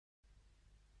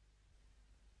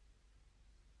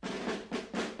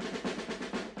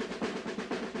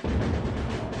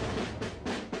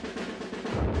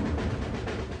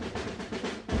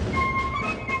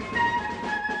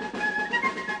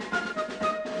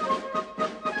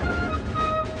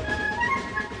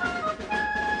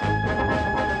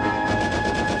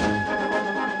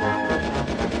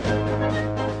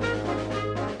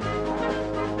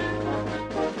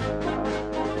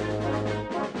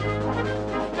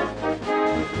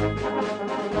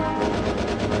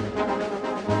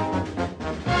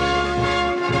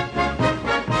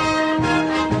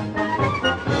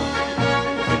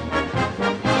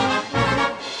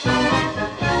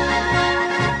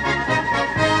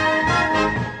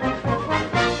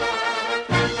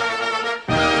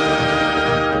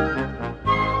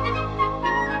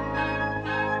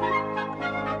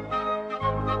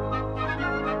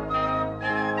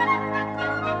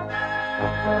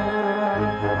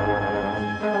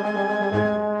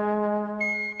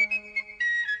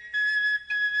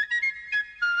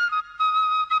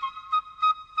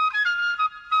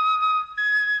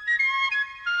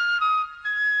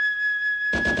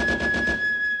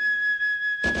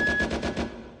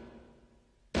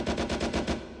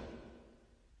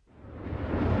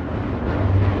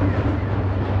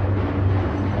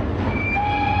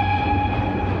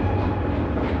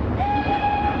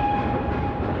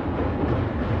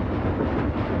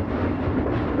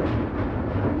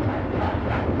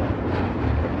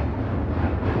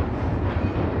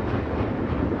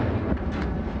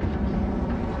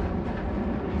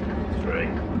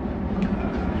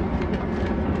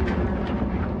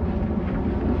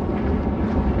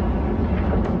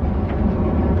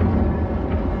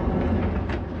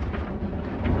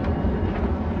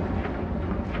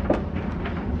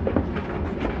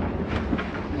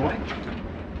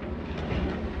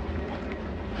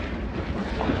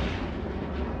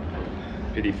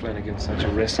Pity Flanagan's such a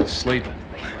restless sleeper.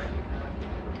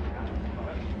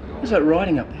 What's that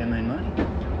riding up there mean, mate?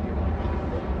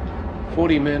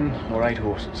 40 men or 8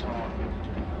 horses.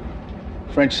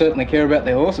 French certainly care about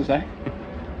their horses, eh?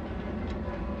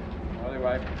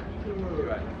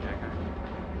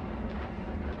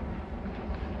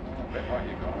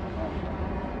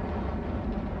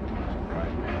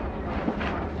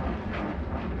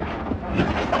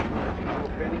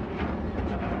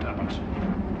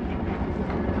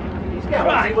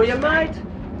 Right, will you, mate? I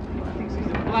think he's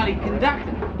a bloody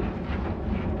conductor.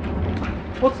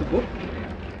 What's the book?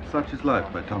 Such is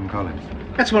Life by Tom Collins.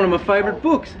 That's one of my favourite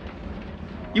books.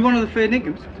 You one of the fair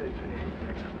dinkum?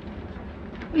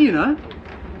 You know,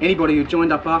 anybody who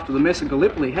joined up after the mess at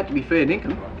Gallipoli had to be fair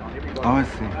dinkum. Oh, I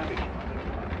see.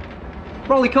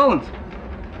 Rolly Collins.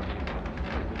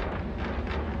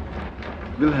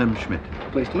 Wilhelm Schmidt.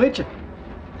 Pleased to meet you.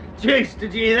 Jeez,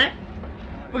 did you hear that?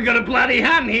 We got a bloody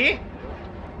Hun here.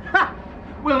 Ha!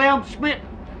 Wilhelm Schmidt.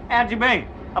 How'd you mean?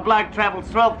 A bloke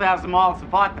travels 12,000 miles to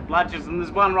fight the bludgers, and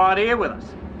there's one right here with us.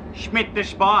 Schmidt the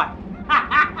spy.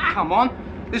 Come on,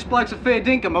 this bloke's a fair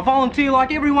dinkum, a volunteer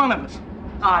like every one of us.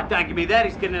 Ah, don't give me that.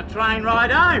 He's getting a train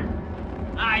ride home.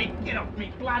 Hey, get off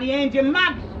me bloody hand, you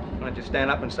mug. Why don't you stand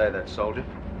up and say that, soldier?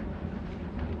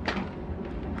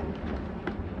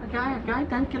 Okay,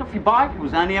 don't get off your bike. It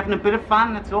was only having a bit of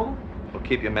fun, that's all. Well,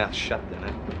 keep your mouth shut then,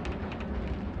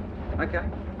 eh? Okay.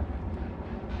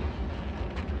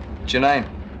 What's your name?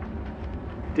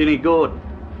 Dinny Gord.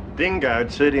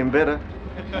 Dingo'd suit him better.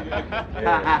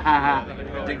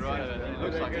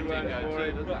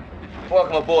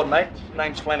 Welcome aboard, mate.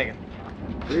 Name's Flanagan.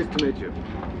 Pleased to meet you.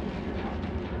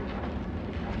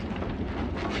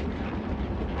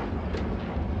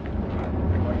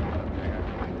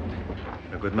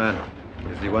 A good man.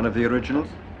 Is he one of the originals?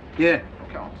 Yeah.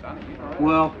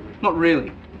 Well, not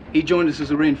really. He joined us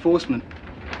as a reinforcement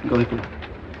in Gallipoli.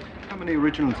 How many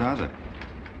originals are there?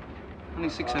 Only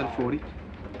 6 out of 40.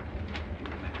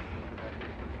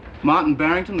 Martin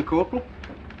Barrington, the corporal.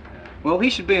 Well, he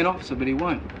should be an officer, but he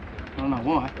won't. I don't know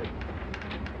why.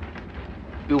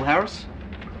 Bill Harris.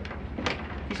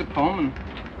 He's a pom and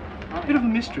a bit of a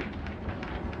mystery.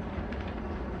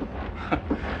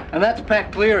 And that's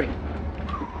Pat Cleary.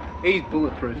 He's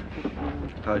bulletproof.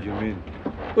 How do you mean?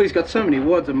 Well, he's got so many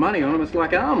wads of money on him, it's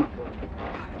like armour.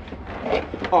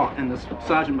 Oh, and there's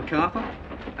Sergeant MacArthur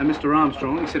and Mr.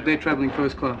 Armstrong, except they're travelling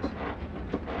first class.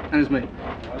 And there's me.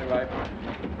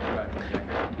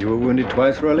 You were wounded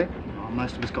twice, Rolly? Oh,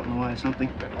 most of us got in the way of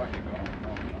something.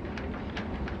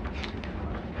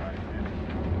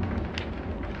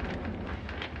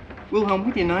 Wilhelm,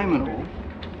 with your name and all.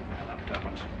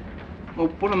 Well,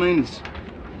 what I mean is,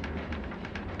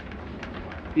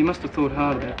 you must have thought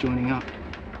hard about joining up.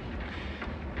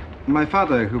 My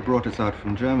father, who brought us out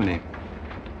from Germany,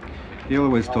 he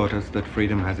always taught us that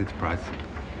freedom has its price.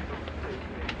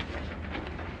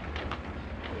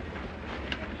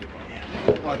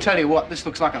 Well, I'll tell you what, this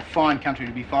looks like a fine country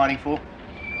to be fighting for.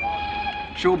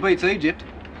 Sure beats Egypt.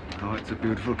 Oh, it's a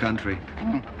beautiful country.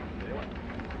 Mm.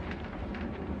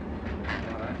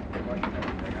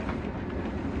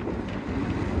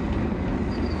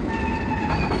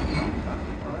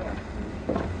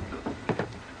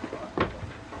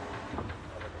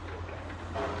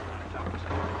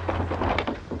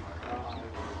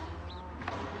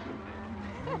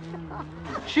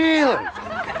 Sheila!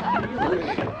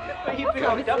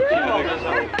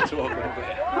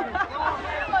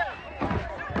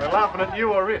 We're laughing at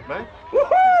you or it, mate.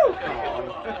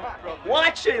 Woohoo!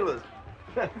 White Sheilas.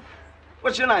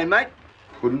 What's your name, mate?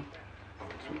 Puddin'.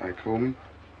 That's what they call me.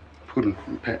 Puddin'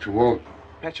 from Patch of Wally.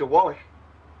 Patch of Wally.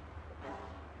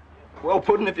 Well,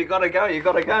 Puddin', if you gotta go, you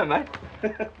gotta go, mate.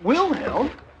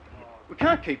 Wilhelm? We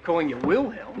can't keep calling you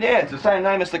Wilhelm. Yeah, it's the same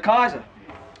name as the Kaiser.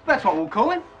 That's what we'll call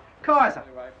him. Kaiser.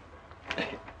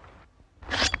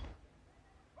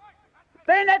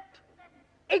 Bayonet,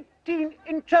 18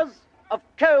 inches of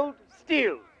cold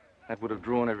steel. That would have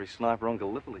drawn every sniper on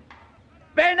Gallipoli.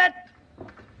 Bayonet,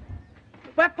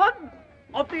 weapon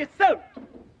of the assault.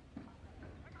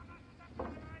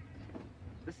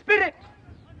 The spirit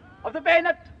of the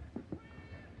bayonet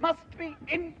must be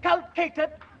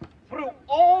inculcated through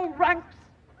all ranks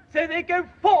so they go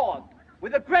forward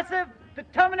with aggressive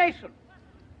determination.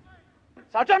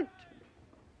 Sergeant,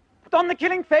 put on the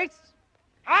killing face.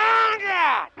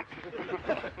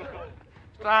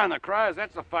 Starring the crows,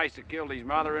 that's the face that killed his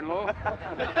mother-in-law.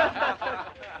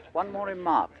 One more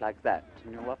remark like that,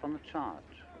 and you're up on the charge.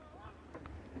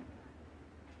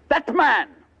 That man!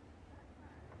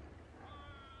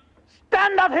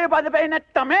 Stand out here by the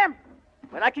bayonet, dummy,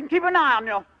 where I can keep an eye on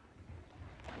you.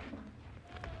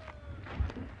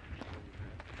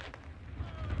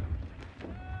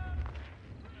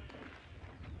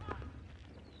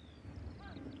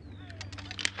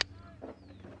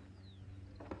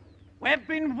 We've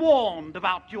been warned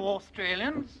about you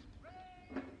Australians.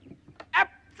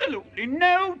 Absolutely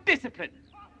no discipline.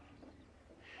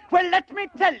 Well, let me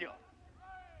tell you,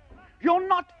 you're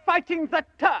not fighting the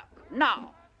Turk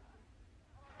now.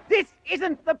 This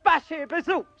isn't the Bashir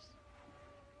Bazooks.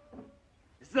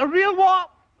 This is a real war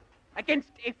against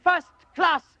a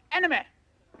first-class enemy.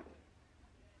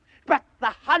 But the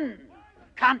Hun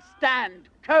can't stand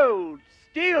cold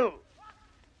steel.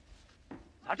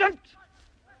 Sergeant,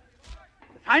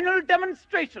 the final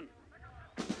demonstration.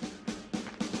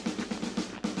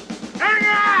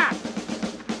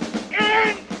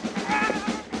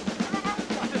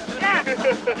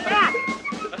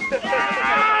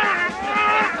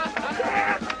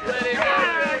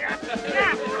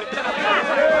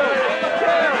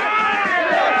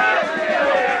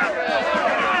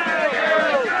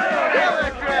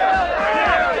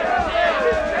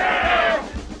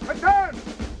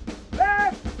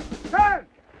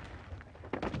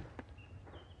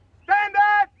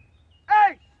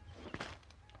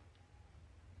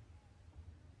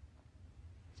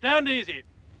 Stand easy.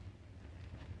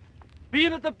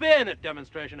 Been at the bayonet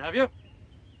demonstration, have you?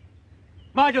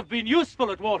 Might have been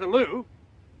useful at Waterloo.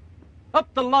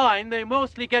 Up the line, they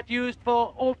mostly get used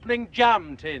for opening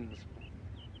jam tins.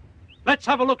 Let's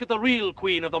have a look at the real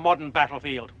queen of the modern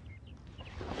battlefield.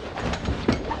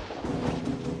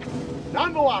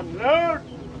 Number 1, load.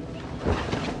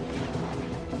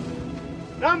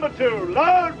 Number 2,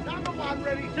 load. Number 1,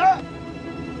 ready, sir.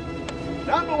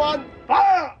 Number 1,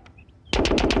 fire.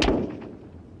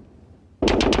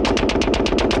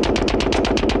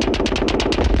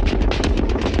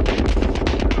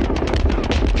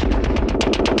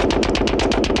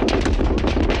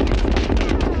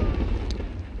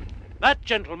 That,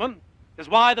 gentlemen, is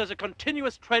why there's a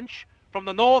continuous trench from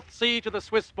the North Sea to the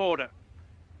Swiss border.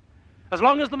 As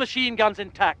long as the machine gun's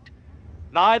intact,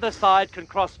 neither side can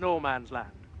cross no man's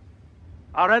land.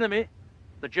 Our enemy,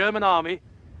 the German army,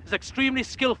 is extremely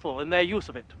skillful in their use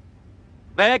of it.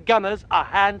 Their gunners are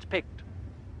hand-picked,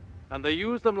 and they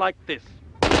use them like this.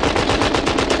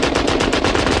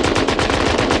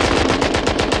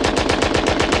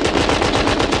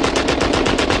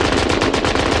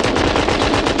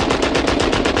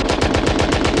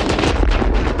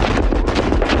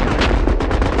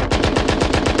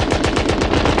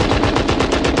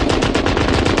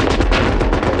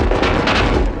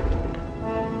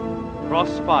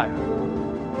 Crossfire.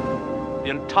 The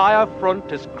entire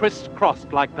front is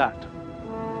crisscrossed like that.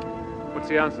 What's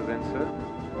the answer then, sir?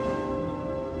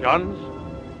 Guns?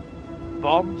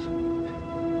 Bombs?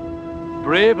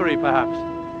 Bravery, perhaps.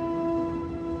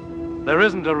 There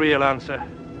isn't a real answer.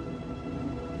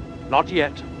 Not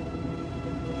yet.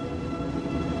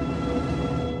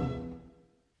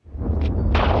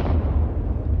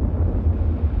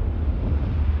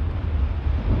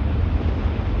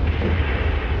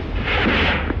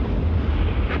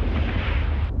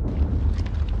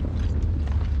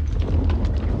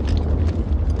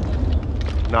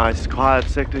 Nice quiet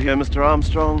sector here, Mr.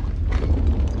 Armstrong.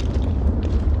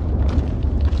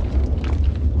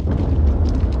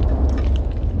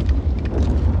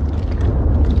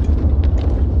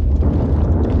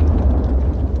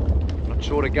 Not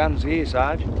short of guns here,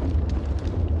 Sarge.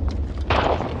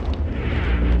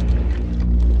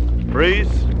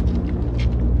 Breeze.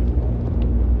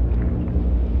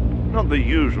 Not the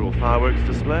usual fireworks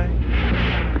display.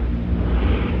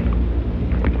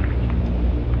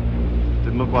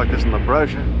 Didn't look like this in the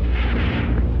brochure.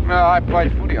 No, I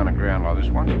played footy on a ground like this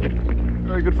once.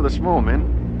 Very good for the small men.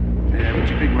 Yeah, but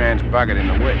your big man's buggered in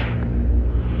the wet.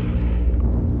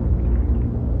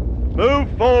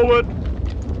 Move forward.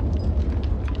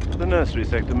 The nursery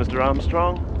sector, Mr.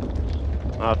 Armstrong.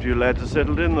 After you lads are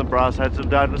settled in, the brass hats have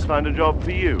doubtless found a job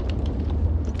for you.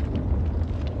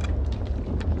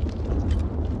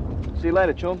 See you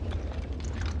later, chum.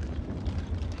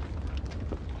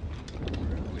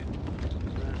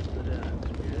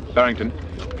 Barrington,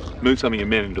 move some of your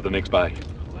men into the next bay.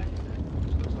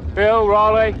 Phil,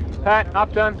 Riley, Pat,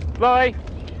 Upton, Louis,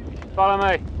 follow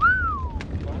me.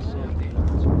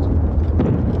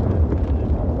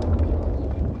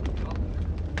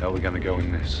 How are we going to go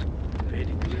in this?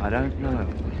 I don't know.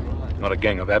 Not a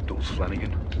gang of Abduls,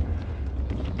 Flanagan.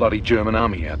 Bloody German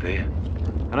army out there.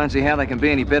 I don't see how they can be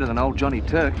any better than old Johnny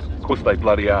Turk. Of course they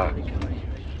bloody are.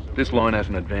 This line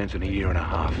hasn't advanced in a year and a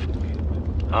half.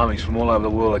 Armies from all over the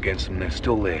world against them, they're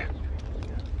still there.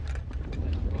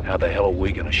 How the hell are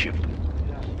we going to shift them?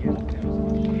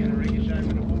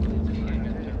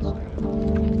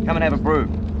 Come and have a brew.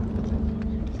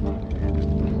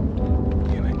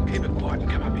 You men keep it quiet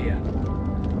and come up here.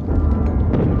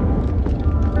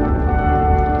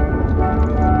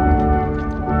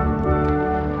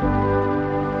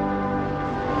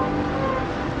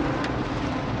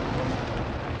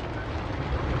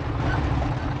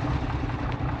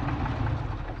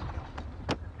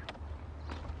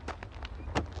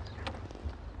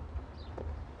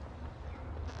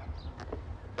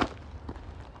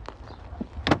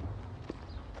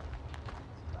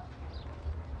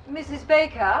 Mrs.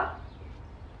 Baker?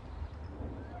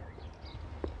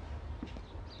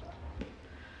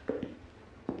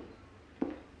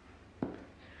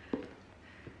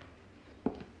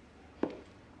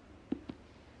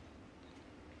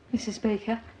 Mrs.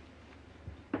 Baker?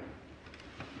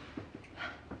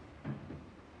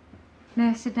 May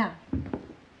I sit down?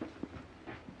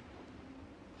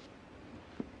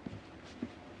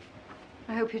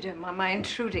 I hope you don't mind my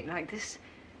intruding like this.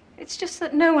 It's just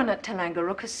that no one at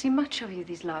Talangarook has seen much of you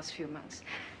these last few months.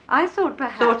 I thought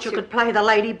perhaps Thought you could play the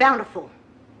Lady Bountiful.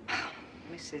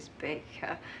 Mrs.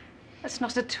 Baker, that's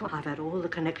not at all. I've had all the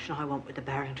connection I want with the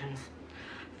Barringtons.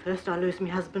 First I lose my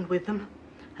husband with them,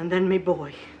 and then me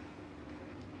boy.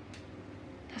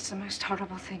 That's the most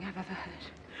horrible thing I've ever heard.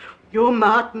 You're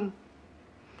Martin.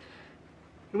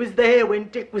 He was there when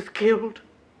Dick was killed.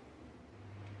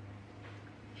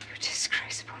 You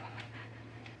disgraceful woman.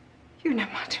 You know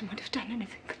Martin would have done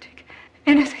anything for Dick.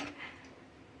 Anything.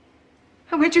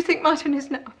 And where do you think Martin is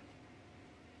now?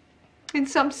 In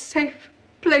some safe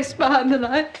place behind the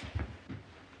line?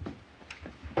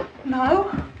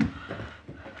 No.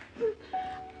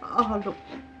 Oh, look,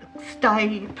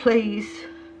 stay, please.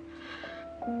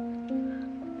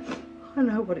 I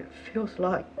know what it feels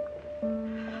like.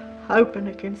 Hoping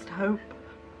against hope.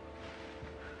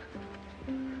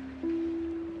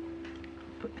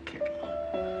 Put the kettle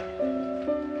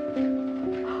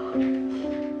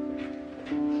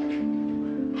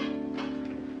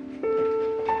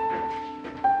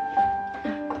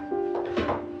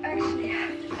Actually,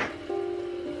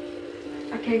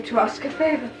 I came to ask a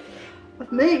favor.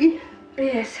 Of me?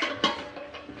 Yes.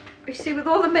 You see, with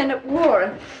all the men at war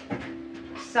and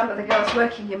some of the girls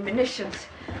working in munitions,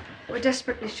 we're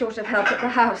desperately short of help at the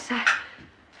house.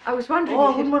 I was wondering Oh, I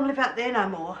if wouldn't want to live out there no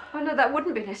more. Oh, no, that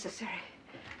wouldn't be necessary.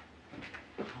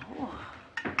 Oh.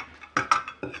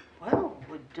 Well,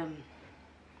 would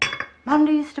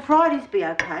Mondays to Fridays be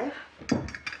okay?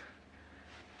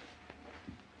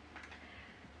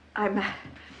 I'm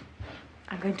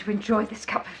going to enjoy this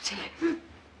cup of tea.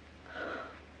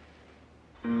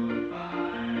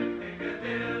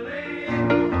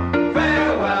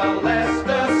 Farewell,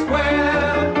 Leicester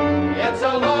Square. It's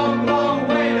a long, long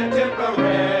way to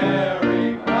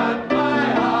Tipperary, but my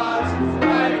heart's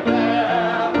right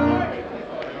there.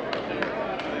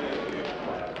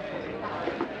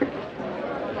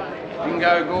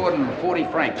 Dingo Gordon, 40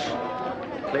 francs.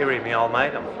 Cleary, me old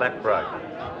mate, I'm flat broke.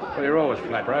 Well, you're always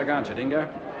flat broke, aren't you, Dingo?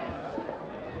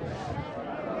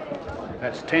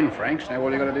 That's 10 francs. Now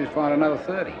all you got to do is find another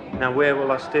 30. Now where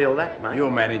will I steal that, mate? You'll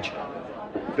manage.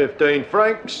 15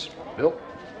 francs. Bill?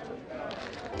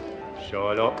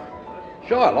 Shylock.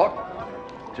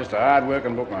 Shylock? Just a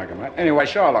hard-working bookmaker, mate. Anyway,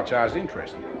 Shylock charged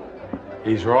interest.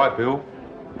 He's right, Bill.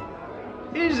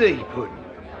 Is he, Puddin'?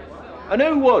 And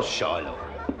who was Shylock?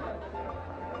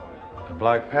 The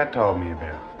bloke Pat told me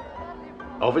about.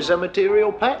 Officer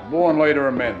material, Pat? Born leader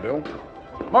of men, Bill.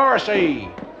 Morrissey!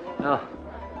 Oh,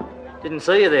 didn't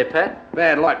see you there, Pat.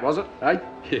 Bad luck, was it, eh?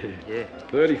 Yeah.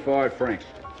 35 francs.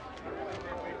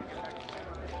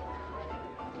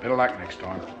 Better luck next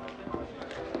time.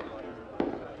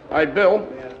 Hey, Bill.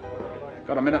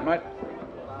 Got a minute, mate?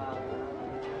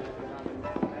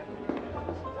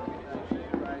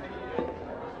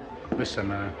 Listen,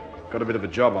 got a bit of a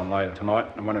job on later tonight.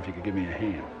 I wonder if you could give me a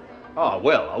hand. Oh,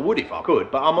 well, I would if I could,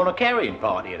 but I'm on a carrying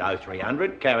party at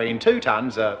 0300, carrying 2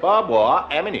 tons of barbed wire,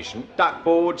 ammunition, duck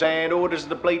boards and orders of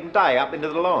the bleeding day up into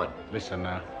the line. Listen,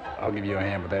 I'll give you a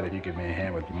hand with that if you give me a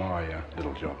hand with my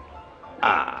little job.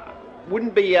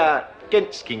 Wouldn't be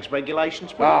against King's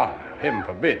regulations, would Ah, heaven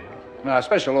forbid. No,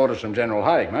 special orders from General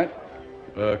Haig, mate.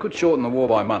 Could shorten the war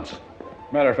by months.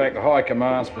 Matter of fact, the High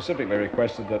Command specifically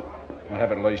requested that I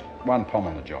have at least 1 pom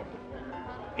on the job.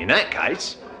 In that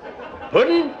case,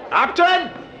 Puddin',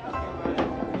 Upton!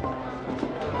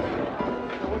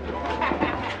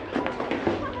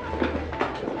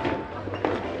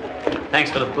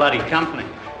 Thanks for the bloody company.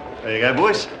 There you go,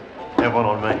 boys. Have one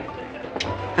on me.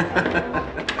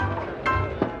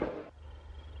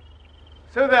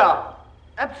 So there,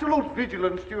 absolute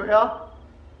vigilance, do you hear?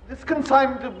 This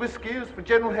consignment of whiskey is for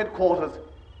General Headquarters.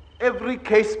 Every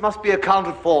case must be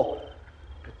accounted for,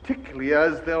 particularly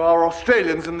as there are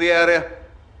Australians in the area.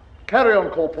 Carry on,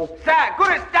 Corporal. Sir,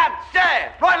 good as done,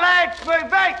 sir. Right, lads, move.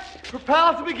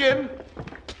 Prepare to begin.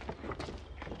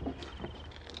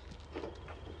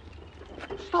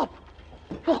 Stop.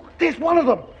 Look, there's one of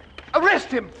them. Arrest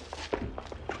him.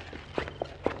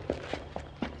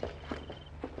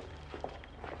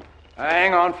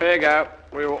 Hang on, fair go.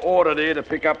 We were ordered here to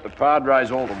pick up the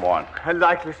Padre's Alton wine. A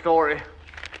likely story.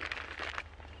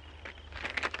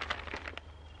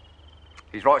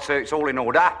 He's right, sir. It's all in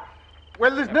order.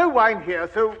 Well, there's no wine here,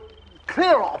 so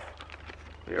clear off.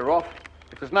 Clear off?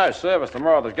 If there's no service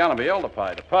tomorrow, there's going to be hell to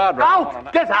pay. The padre...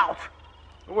 Out! Get out!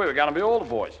 Well, we were going to be all the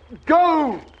boys.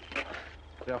 Go!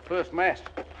 It's our first mass.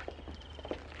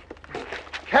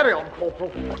 Carry on,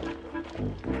 Corporal.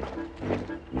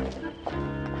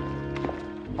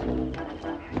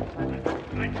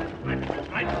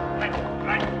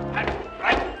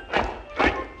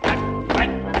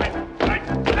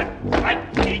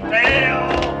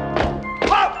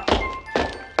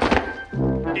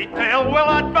 Detail will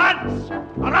advance!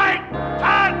 Right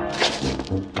hand!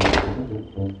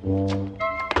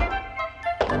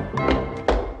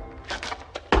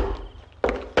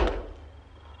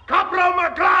 Corporal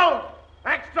McLeod!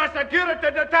 Extra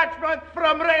security detachment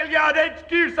from Rail Yard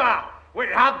HQ, sir! We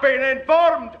have been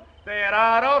informed there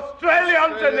are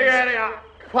Australians in the area!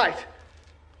 Quite.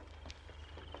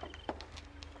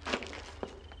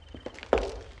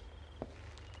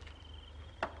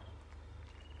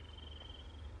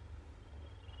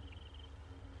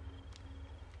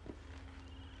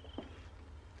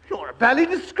 You're a bally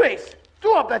disgrace.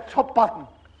 Do up that top button.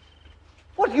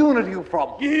 What unit are you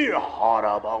from? You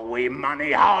horrible wee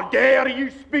money! How dare you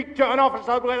speak to an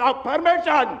officer without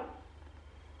permission?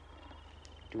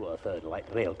 To a third-rate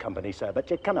rail company, sir, but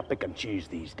you cannot pick and choose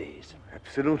these days.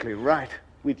 Absolutely right.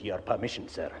 With your permission,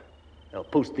 sir, I'll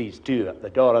post these two at the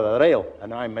door of the rail,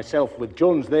 and I myself, with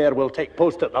Jones there, will take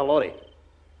post at the lorry.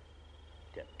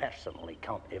 To personally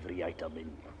count every item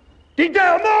in.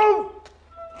 Detail, move!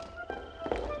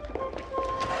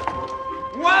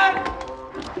 One!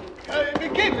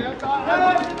 Begin!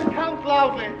 Count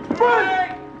loudly. 3,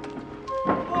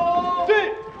 4,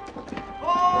 6,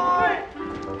 5,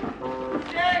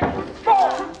 6,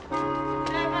 4, 7,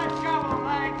 come on,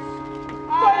 legs.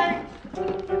 8,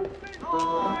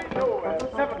 9,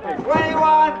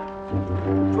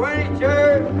 21,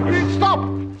 22. Stop!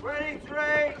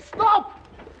 23. Stop!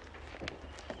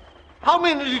 How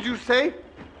many did you say?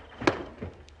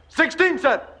 16,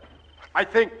 sir. I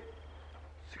think.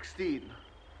 16.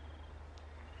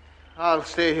 I'll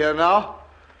stay here now.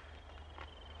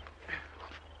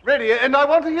 Ready, and I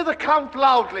want to hear the count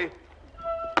loudly.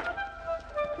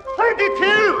 22! 23,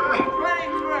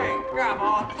 come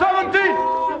on. 17!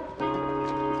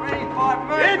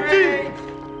 25, 18!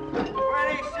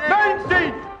 26,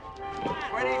 19!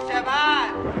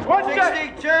 27,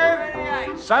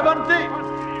 62!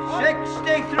 70!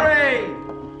 63,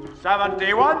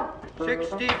 71!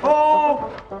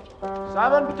 64,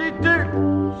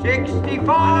 72!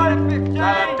 65, 15,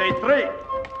 73!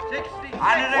 60,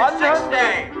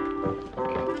 160,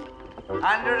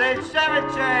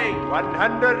 170,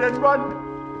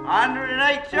 101!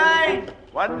 118,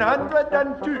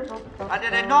 102!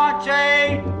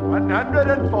 119,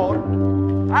 104!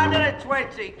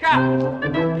 120, come,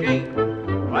 keep,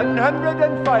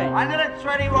 105!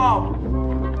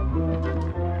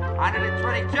 121,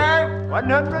 122,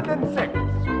 106!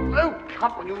 Oh,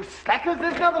 come on, you slackers,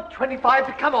 there's another 25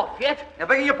 to come off yet. I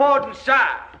beg your pardon, sir,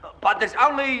 but there's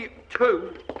only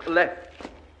 2 left.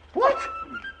 What?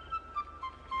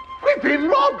 We've been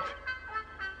robbed.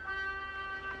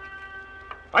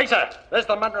 Hey, sir, there's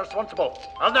the man responsible.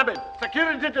 I'll nab him.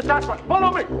 Security detachment,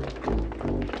 follow me!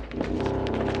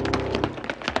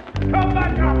 Come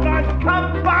back up, lads,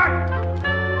 come back!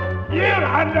 You're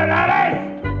under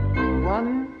arrest!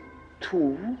 1,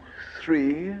 2,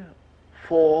 3,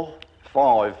 4,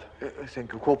 5.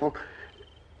 thank you, Corporal.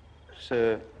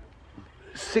 Sir.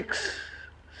 6,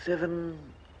 7,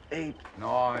 8,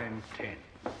 9, 10.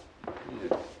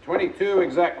 22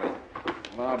 exactly.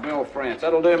 La Belle, France.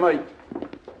 That'll do me.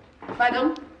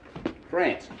 Pardon?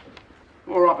 France.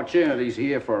 More opportunities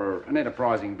here for an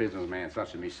enterprising businessman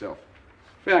such as myself.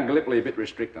 Found Gallipoli a bit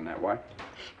restricting that way.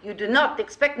 You do not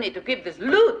expect me to give this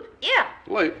loot here?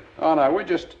 Loot? Oh, no, we're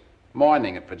just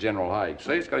minding it for General Haig.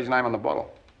 See, it's got his name on the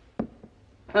bottle.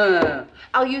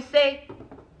 How you say?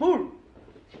 Bull.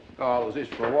 Oh, it was this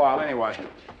for a while anyway.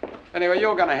 Anyway,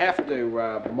 you're going to have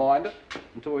to mind it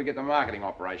until we get the marketing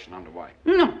operation underway.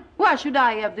 No. Why should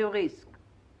I have the risk?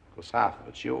 Because half of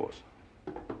it's yours.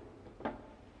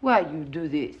 Why you do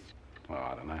this? Oh,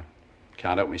 I don't know.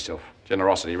 Can't help myself.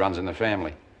 Generosity runs in the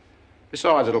family.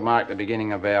 Besides, it'll mark the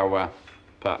beginning of our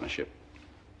partnership.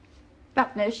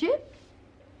 Partnership?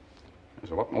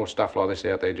 There's a lot more stuff like this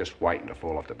out there just waiting to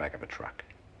fall off the back of a truck.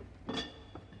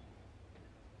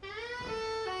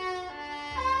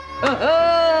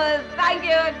 Oh, thank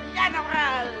you,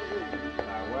 General.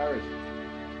 No worries.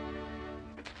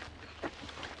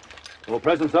 All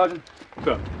present, Sergeant?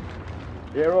 Sir.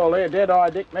 You're all there, Dead-Eye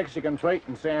Dick, Mexican Tweet,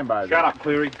 and Sambo. Shut up,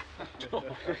 Cleary.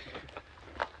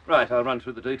 Right, I'll run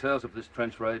through the details of this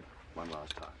trench raid one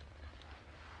last time.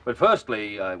 But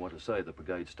firstly, I want to say the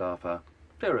brigade staff are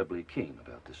terribly keen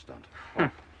about this stunt.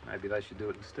 Maybe they should do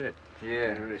it instead.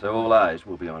 Yeah. So all eyes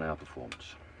will be on our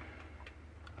performance.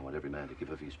 I want every man to give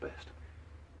of his best.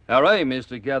 Our aim is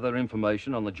to gather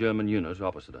information on the German unit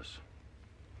opposite us.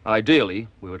 Ideally,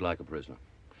 we would like a prisoner.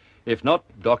 If not,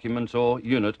 documents or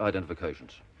unit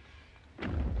identifications.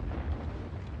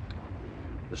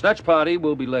 The snatch party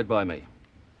will be led by me.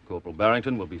 Corporal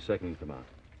Barrington will be second in command.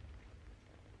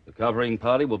 The covering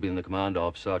party will be in the command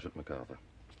of Sergeant MacArthur.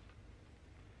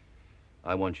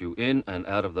 I want you in and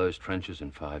out of those trenches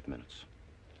in 5 minutes.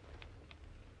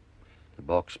 The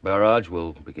box barrage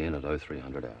will begin at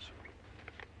 0300 hours.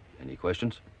 Any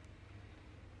questions?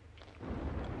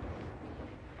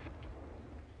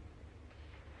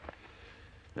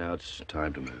 Now it's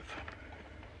time to move.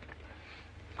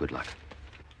 Good luck.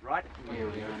 Right.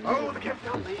 Oh, the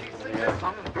countdown, ladies. Sing that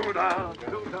song. Go down,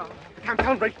 go down. The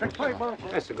countdown breaks back 5 miles.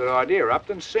 That's a good idea,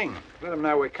 Upton. Sing. Let them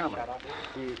know we're coming.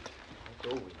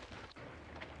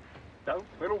 Don't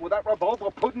fiddle with that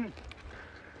revolver pudding.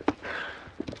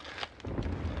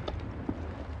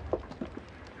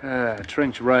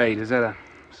 Trench raid, is that a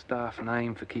staff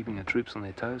name for keeping the troops on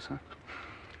their toes, huh?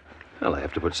 Well, they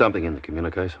have to put something in the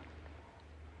communiques.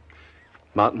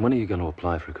 Martin, when are you going to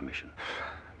apply for a commission?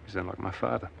 You sound like my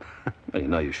father. Well, you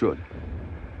know you should.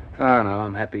 Oh, no,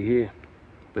 I'm happy here.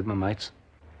 With my mates.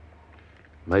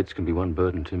 Mates can be one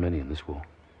burden too many in this war.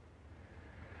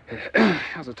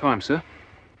 How's the time, sir?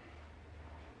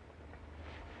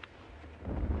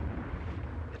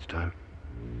 It's time.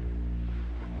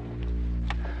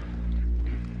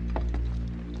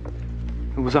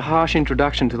 It was a harsh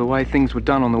introduction to the way things were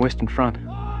done on the Western Front.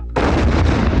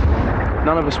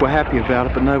 None of us were happy about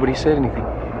it, but nobody said anything.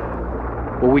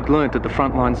 Well, we'd learnt that the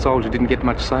frontline soldier didn't get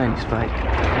much say in his fate.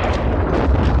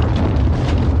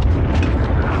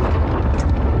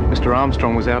 Mr.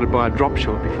 Armstrong was outed by a drop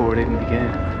shot before it even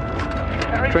began.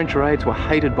 Trench raids were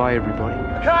hated by everybody.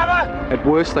 At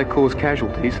worst, they caused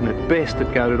casualties, and at best,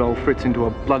 it goaded old Fritz into a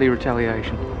bloody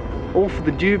retaliation. All for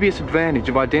the dubious advantage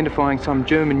of identifying some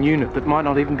German unit that might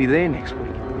not even be there next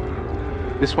week.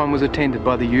 This one was attended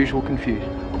by the usual confusion.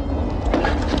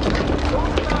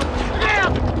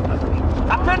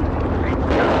 Captain!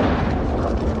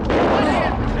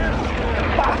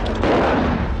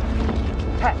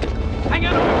 Hang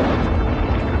on!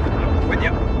 With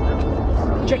you!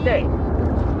 Check there!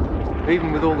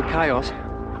 Even with all the chaos,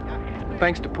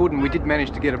 thanks to Puddin', we did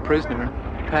manage to get a prisoner, and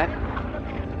Pat,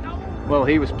 well,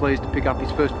 he was pleased to pick up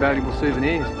his first valuable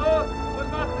souvenirs.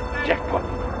 Jackpot!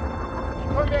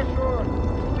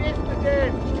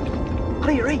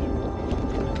 Cleary!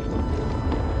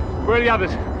 Where are the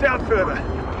others? Down further.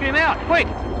 Get him out, quick!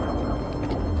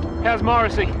 How's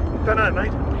Morrissey? Dunno,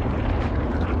 mate.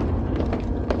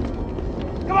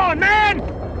 Come on, man!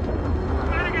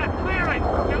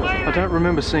 I don't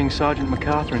remember seeing Sergeant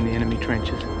MacArthur in the enemy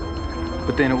trenches,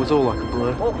 but then it was all like a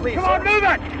blur. Come on, move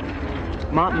it!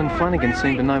 Martin and Flanagan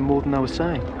seemed to know more than they were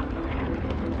saying.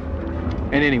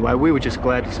 And anyway, we were just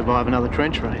glad to survive another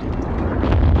trench raid.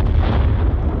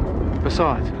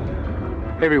 Besides,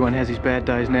 everyone has his bad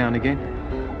days now and again.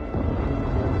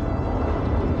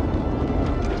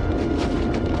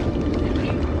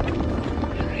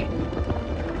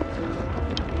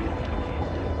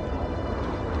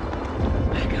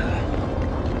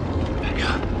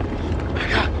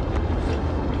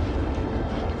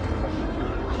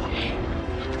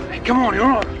 Come on, you're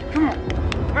on. Come on.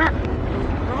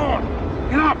 Come on.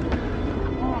 Get up.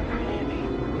 Come on, Andy.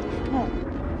 Come on.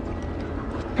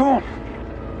 Come on.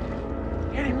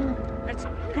 Get him. That's it.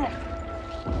 Come on.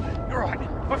 You're right.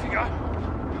 Off you go.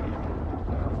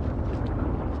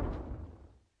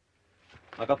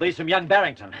 I got these from young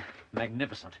Barrington.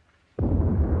 Magnificent.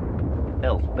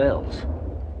 Hell's bells.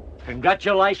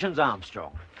 Congratulations,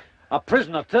 Armstrong. A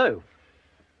prisoner, too.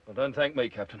 Well, don't thank me,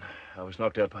 Captain. I was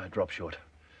knocked out by a drop shot.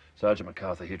 Sergeant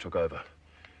MacArthur here took over,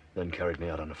 then carried me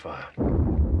out under fire.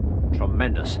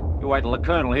 Tremendous. You wait till the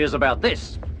Colonel hears about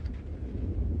this.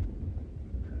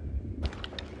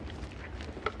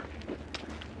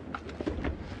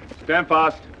 Stand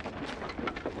fast.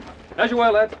 As you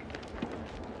were, lads.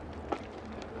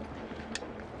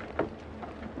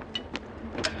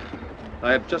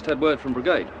 I have just had word from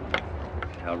Brigade.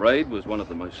 Our raid was one of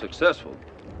the most successful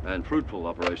and fruitful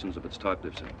operations of its type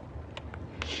they've seen.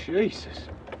 Jesus.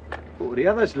 What were the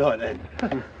others like then?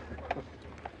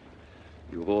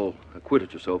 You have all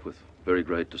acquitted yourself with very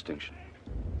great distinction,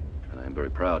 and I am very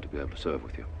proud to be able to serve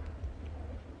with you.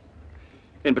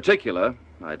 In particular,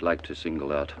 I'd like to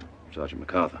single out Sergeant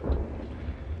MacArthur.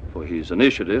 for his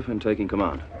initiative in taking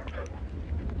command,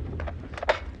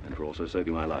 and for also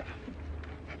saving my life.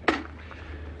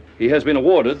 He has been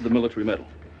awarded the military medal.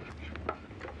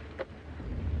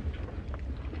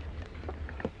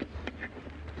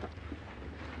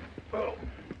 Well,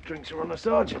 drinks are on the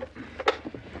sergeant.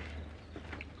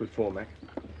 Good form, Mac.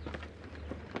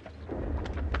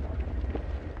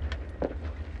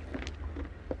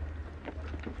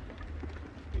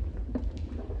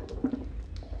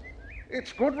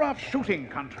 It's good rough shooting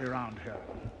country around here.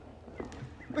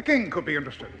 The king could be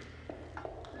interested.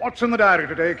 What's in the diary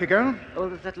today, Kigel? Oh,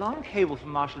 there's that long cable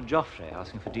from Marshal Joffre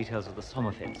asking for details of the Somme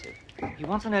offensive. He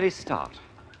wants an early start.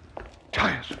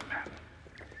 Tiresome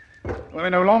man. When we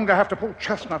no longer have to pull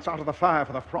chestnuts out of the fire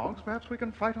for the frogs, perhaps we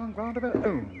can fight on ground of our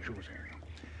own choosing.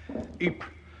 Ypres,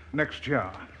 next year.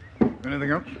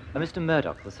 Anything else? Mr.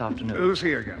 Murdoch this afternoon. Who's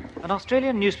he again? An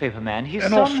Australian newspaper man. He's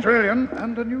An Australian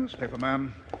and a newspaper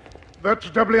man.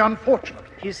 That's doubly unfortunate.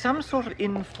 He's some sort of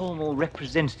informal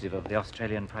representative of the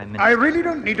Australian Prime Minister. I really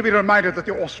don't need to be reminded that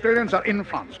the Australians are in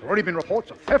France. There have already been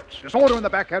reports of thefts, disorder in the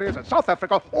back areas, and South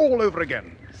Africa all over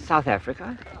again. South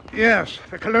Africa? Yes,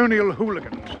 the colonial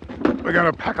hooligans. We're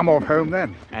going to pack them off home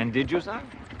then. And did you, sir?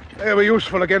 They were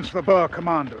useful against the Boer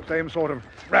commandos. Same sort of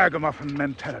ragamuffin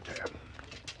mentality.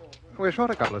 We shot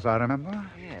a couple, as I remember.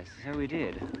 Yes, so we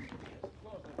did.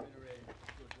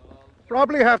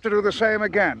 Probably have to do the same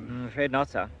again. I'm afraid not,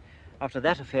 sir. After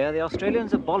that affair, the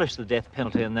Australians abolished the death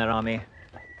penalty in their army.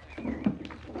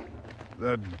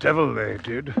 The devil they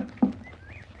did.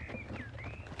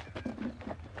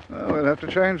 Well, we'll have to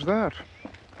change that.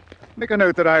 Make a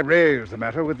note that I raised the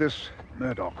matter with this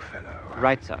Murdoch fellow.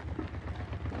 Right, sir.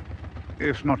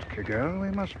 If not Kigel,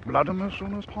 we must blood him as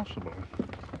soon as possible.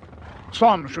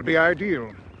 Somme should be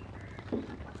ideal.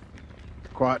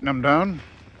 Quieten them down.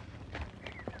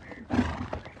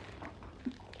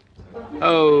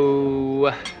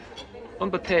 Oh, un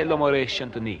bouteille l'Amore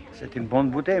Chantilly. C'est une bonne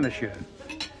bouteille, monsieur.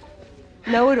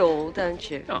 Know it all,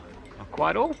 don't you? Oh, not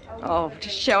quite all. Oh,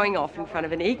 just showing off in front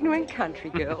of an ignorant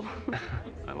country girl.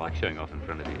 I like showing off in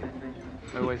front of you.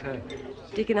 I always have.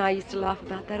 Dick and I used to laugh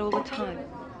about that all the time.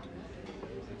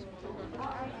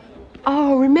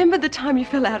 Oh, remember the time you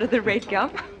fell out of the red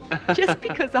gum? Just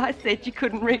because I said you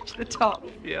couldn't reach the top.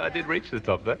 Yeah, I did reach the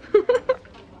top there.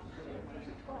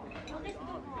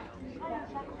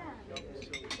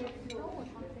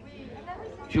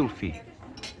 Julfie.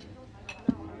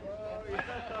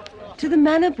 To the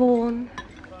manor born.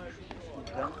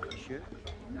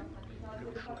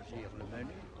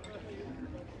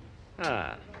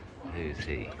 Ah, who's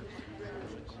he?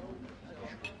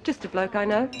 Just a bloke I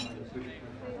know.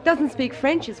 Doesn't speak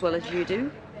French as well as you do,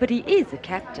 but he is a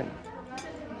captain.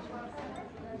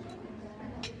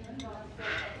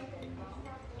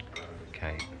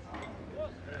 Okay.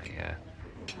 Yeah.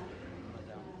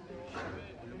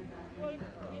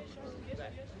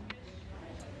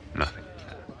 Nothing.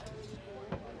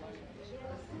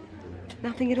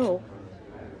 Nothing at all.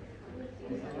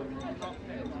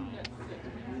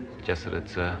 Just that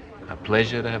it's a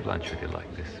pleasure to have lunch with you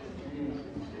like this.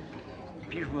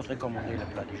 Puis-je vous recommander le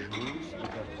plat des choses?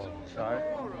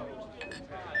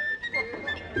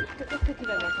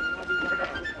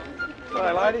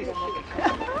 Hi, ladies.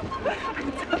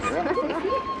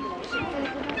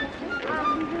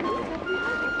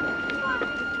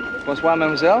 Bonsoir,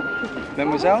 mademoiselle.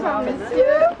 Mademoiselle?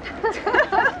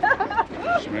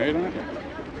 Smooth, isn't it?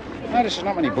 Notice there's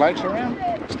not many blokes around.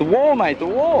 It's the war, mate, the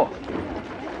war.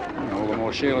 All the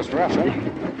more cheerless for us, eh?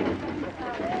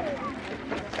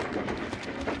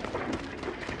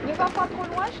 Ne va pas trop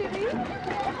loin, chérie.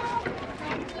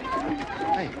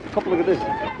 Hey, couple, look at this.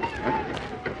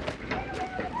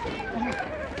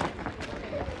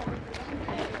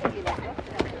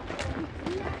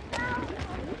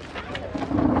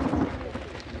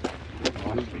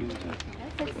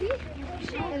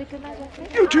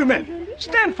 You two men,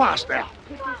 stand fast there.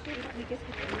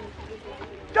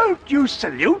 Don't you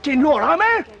salute in your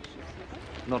army?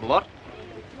 Not a lot.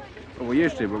 Well, we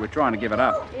used to, but we're trying to give it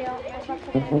up.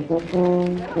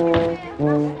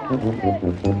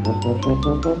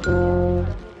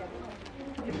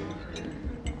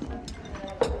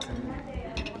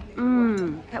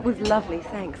 That was lovely,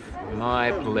 thanks.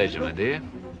 My pleasure, my dear.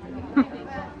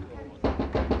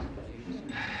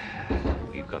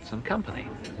 You've got some company.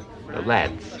 The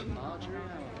lads.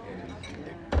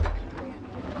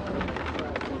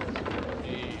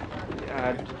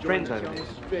 Friends over there.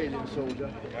 Australian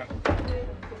soldier.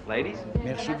 Ladies?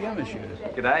 Merci bien, monsieur.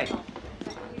 G'day.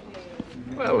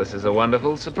 Well, this is a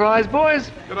wonderful surprise,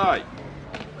 boys. G'day.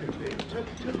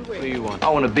 What do you want? I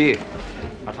want a beer.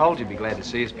 I told you he'd be glad to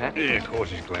see us, Pat. Yeah, of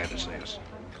course he's glad to see us.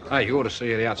 Hey, you ought to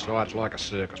see the outside's like a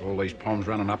circus. All these poms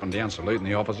running up and down saluting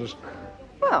the officers.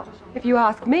 Well, if you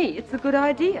ask me, it's a good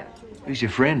idea. Who's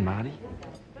your friend, Marty?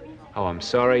 Oh, I'm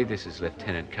sorry. This is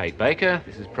Lieutenant Kate Baker.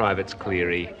 This is Privates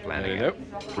Cleary Flanagan.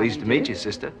 Pleased to meet you,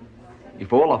 sister.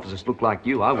 If all officers look like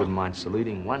you, I wouldn't mind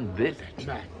saluting one bit.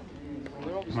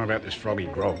 What about this froggy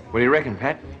grog? What do you reckon,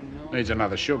 Pat? Needs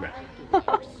another sugar.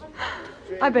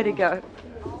 I better go.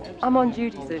 I'm on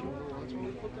duty soon.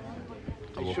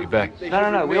 I will be back.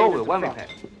 No, we all will, won't we, Pat?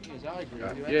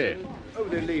 Yeah. Oh,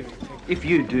 they're leaving. If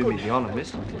you do me the honour,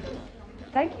 miss.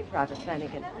 Thank you, Private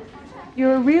Flanagan.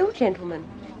 You're a real gentleman.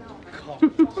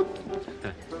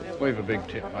 Leave a big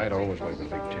tip, mate. I always leave a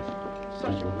big tip.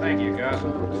 Thank you, guys.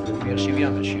 Merci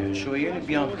bien, monsieur. Soyez le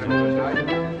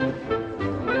bienvenu.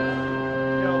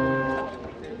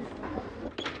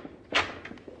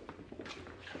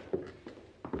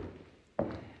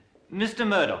 Mr.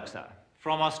 Murdoch, sir,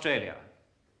 from Australia.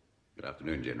 Good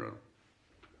afternoon, General.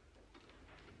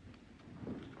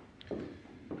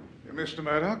 Mr.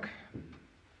 Murdoch,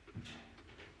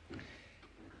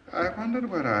 I wondered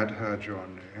where I'd heard your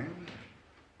name.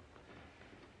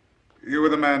 You were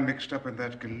the man mixed up in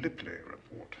that Gallipoli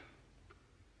report.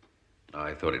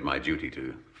 I thought it my duty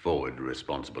to forward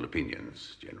responsible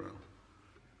opinions, General.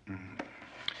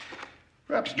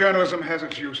 Perhaps journalism has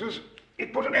its uses.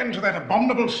 It put an end to that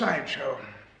abominable sideshow.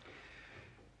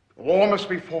 The war must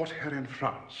be fought here in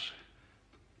France.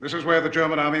 This is where the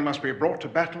German army must be brought to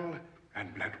battle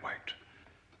and bled white.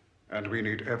 And we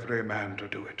need every man to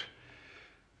do it,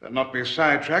 and not be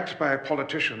sidetracked by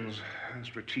politicians and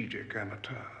strategic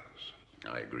amateurs.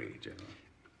 I agree, General.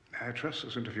 I trust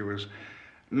this interview is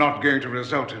not going to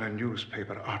result in a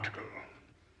newspaper article.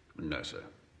 No, sir.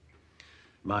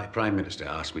 My Prime Minister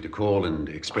asked me to call and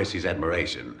express his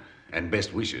admiration and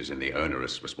best wishes in the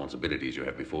onerous responsibilities you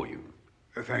have before you.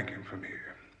 Thank him for me.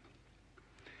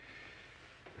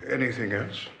 Anything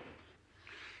else?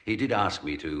 He did ask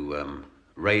me to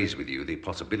raise with you the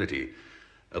possibility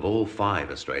of all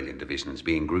 5 Australian divisions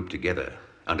being grouped together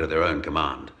under their own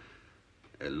command,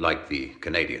 like the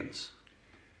Canadians.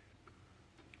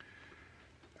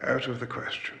 Out of the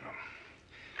question.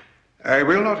 I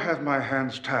will not have my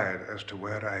hands tied as to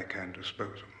where I can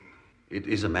dispose of them. It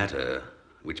is a matter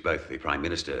which both the Prime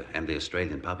Minister and the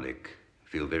Australian public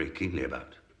feel very keenly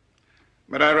about.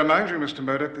 But I remind you, Mr.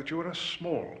 Murdoch, that you are a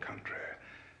small country,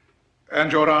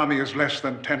 and your army is less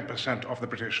than 10% of the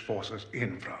British forces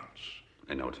in France.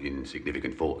 A not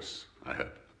insignificant force, I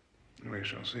hope. We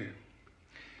shall see.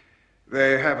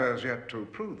 They have as yet to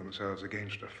prove themselves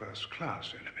against a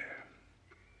first-class enemy.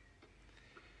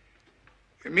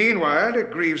 Meanwhile,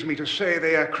 it grieves me to say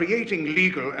they are creating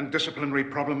legal and disciplinary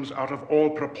problems out of all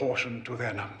proportion to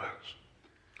their numbers.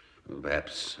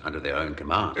 Perhaps under their own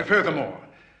command. Furthermore,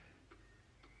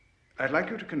 I'd like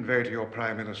you to convey to your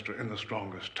Prime Minister in the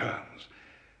strongest terms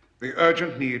the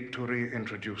urgent need to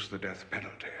reintroduce the death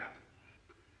penalty.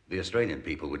 The Australian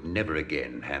people would never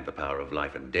again hand the power of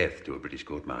life and death to a British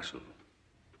court-martial.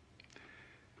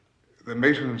 The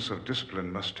maintenance of discipline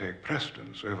must take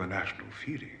precedence over national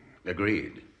feeling.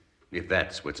 Agreed, if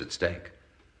that's what's at stake.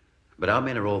 But our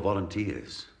men are all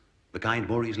volunteers, the kind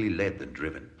more easily led than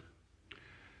driven.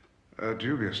 A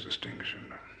dubious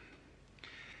distinction.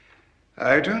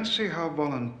 I don't see how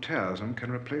volunteerism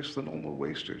can replace the normal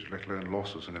wastage, let alone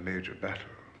losses in a major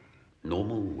battle.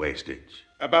 Normal wastage?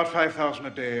 About 5,000 a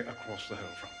day across the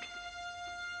whole front.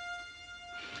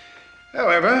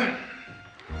 However,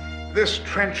 this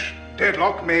trench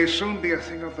deadlock may soon be a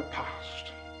thing of the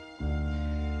past.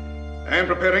 I am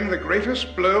preparing the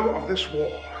greatest blow of this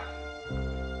war.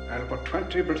 I'll put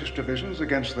 20 British divisions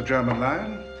against the German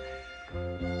line,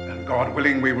 and God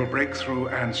willing, we will break through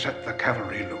and set the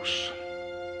cavalry loose.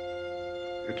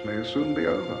 It may soon be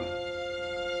over.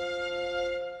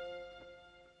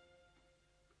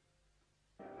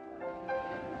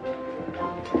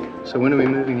 So when are we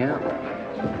moving out?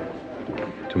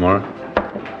 Tomorrow.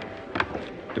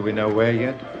 Do we know where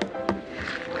yet?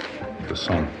 The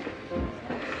Somme.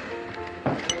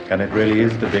 And it really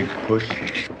is the big push?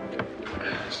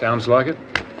 Sounds like it.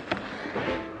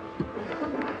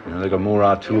 You know, they've got more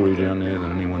artillery down there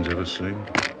than anyone's ever seen.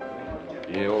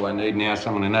 Yeah, all they need now is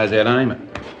someone who knows how to aim it.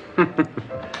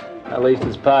 At least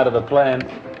it's part of the plan.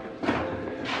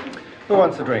 Who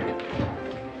wants to drink it?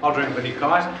 I'll drink with you,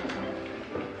 Kaiser.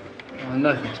 Oh,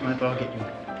 no thanks, mate, but I'll get you.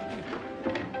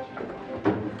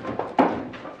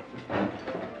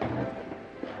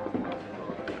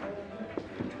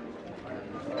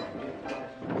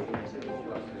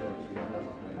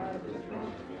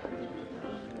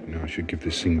 I should give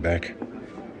this thing back.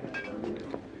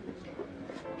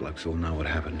 Blokes all know what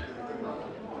happened.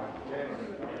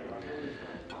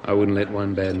 I wouldn't let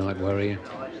one bad night worry you.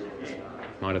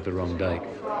 Might have the wrong date.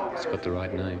 It's got the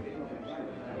right name.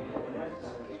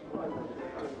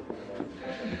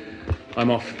 I'm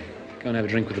off. Go and have a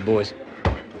drink with the boys.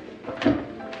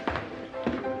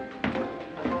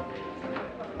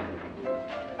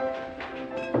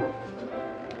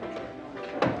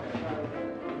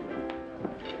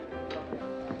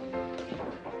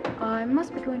 I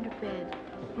must be going to bed.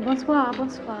 Bonsoir,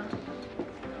 bonsoir.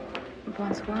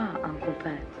 Bonsoir, Uncle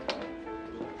Pat.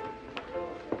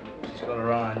 She's got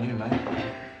her eye on you, mate.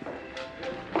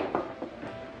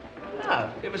 No,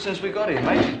 ever since we got here,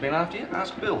 mate, she's been after you.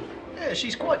 Ask Bill. Yeah,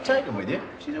 she's quite taken with you.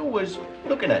 She's always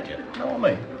looking at you. Know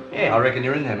what I mean? Yeah, I reckon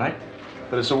you're in there, mate.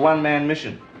 But it's a one-man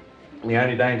mission. The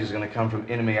only danger's going to come from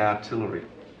enemy artillery.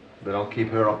 But I'll keep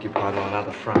her occupied on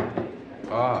another front.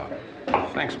 Ah,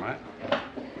 thanks, mate.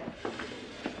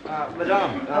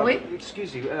 Madame. Oui?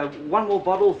 Excuse me. One more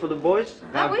bottle for the boys.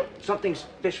 Oui? Something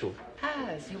special. Ah,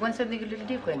 so you want something a little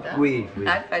different, huh? Oui, oui.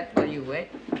 I'll fight for you, eh?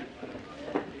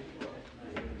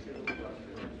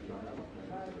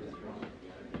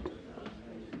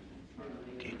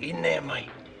 Get in there, mate.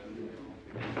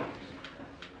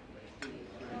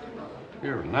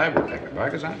 You're a naval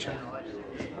Bakers, aren't you?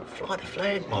 Fly the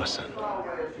flag, my son.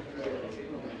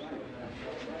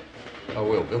 I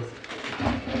will, Bill.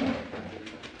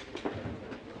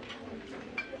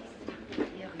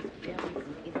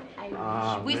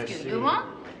 Whisky, you want?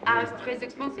 Ah, c'est très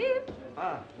expensive.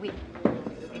 Ah. Oui.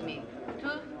 Oui, mais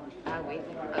tout? Ah oui.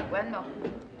 One more.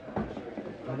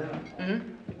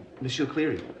 Madame. Monsieur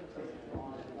Cleary.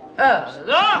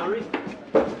 Sorry.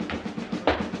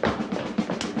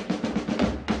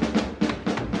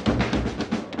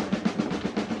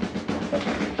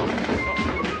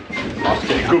 I'll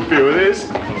take a good view of this.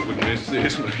 I wouldn't miss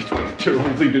this, mate. What a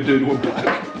terrible thing to do to a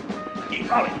bloke. Keep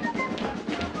going.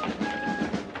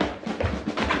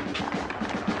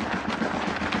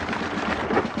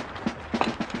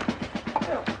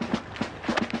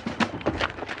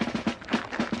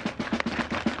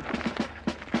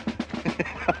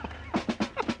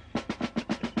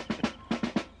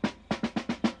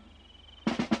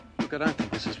 Look, I don't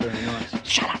think this is very nice.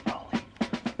 Shut up, Rolly.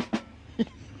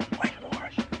 Wait for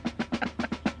us.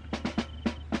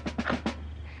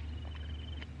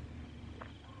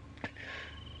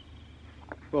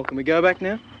 Well, can we go back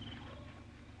now?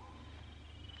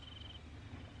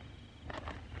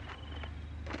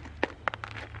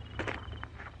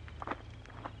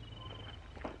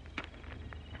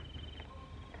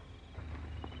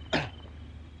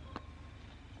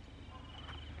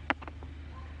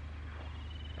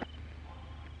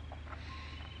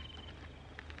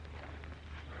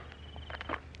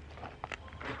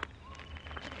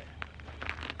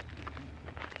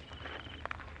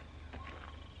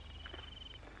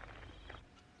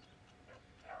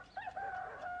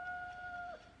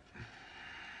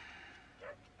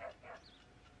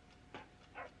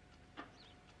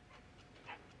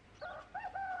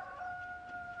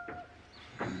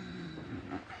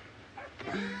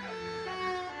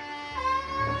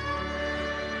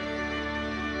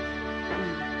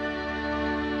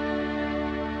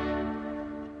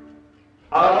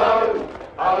 Hello,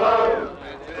 hello,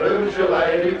 who's your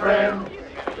lady friend?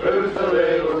 Who's the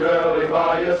little girlie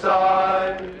by your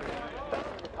side?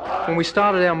 When we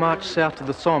started our march south to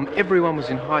the Somme, everyone was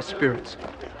in high spirits.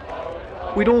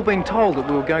 We'd all been told that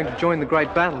we were going to join the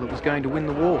great battle that was going to win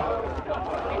the war.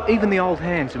 Even the old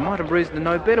hands, who might have reason to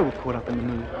know better, were caught up in the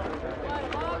mood.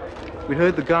 We'd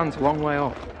heard the guns a long way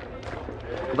off.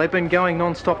 Well, they'd been going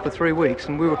non-stop for 3 weeks,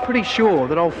 and we were pretty sure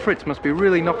that old Fritz must be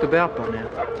really knocked about by now.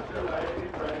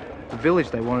 The village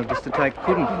they wanted us to take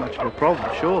couldn't be much of a problem,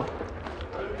 sure.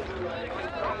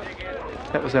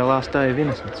 That was our last day of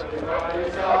innocence.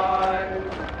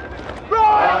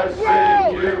 I've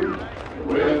seen you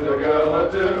with a girl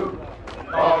or two.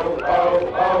 Oh, oh,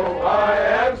 oh, I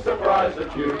am surprised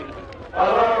at you.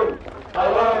 Hello,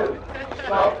 hello,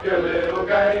 stop your little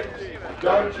games.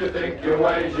 Don't you think your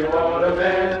ways you ought to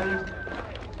mend?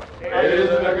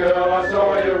 Isn't a girl I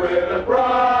saw you with at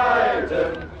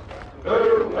Brighton?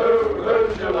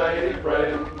 Who's your lady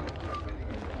friend?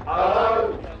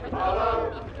 Hello,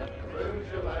 hello, who's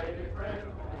your lady friend?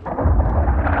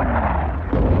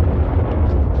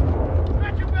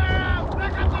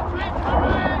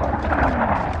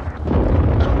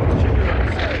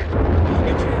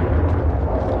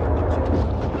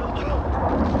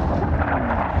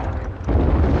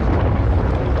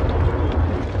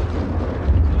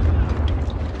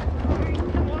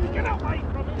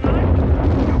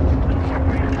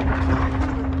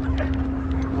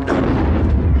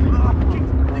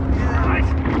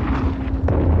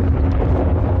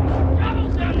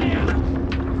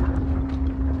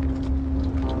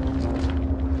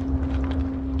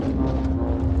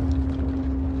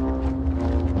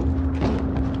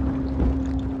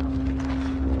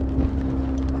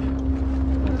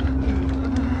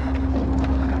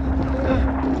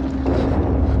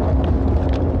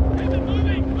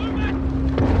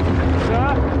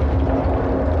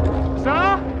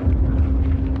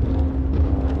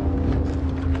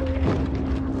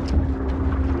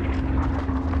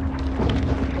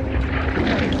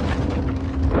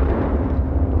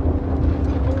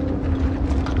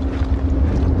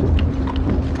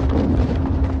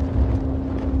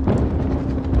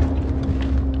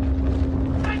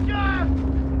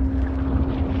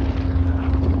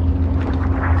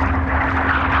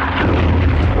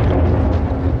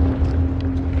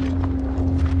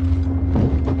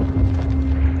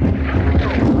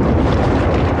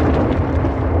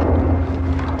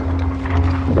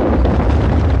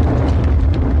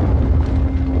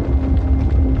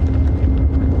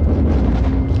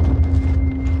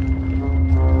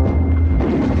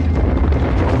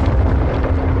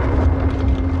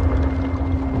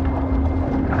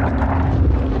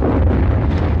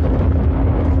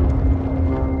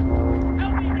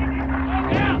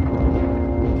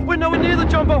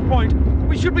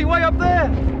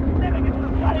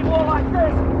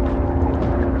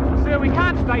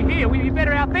 can't stay here. We'd be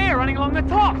better out there, running along the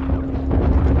top.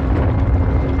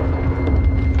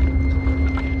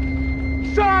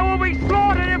 So we'll be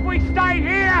slaughtered if we stay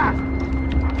here.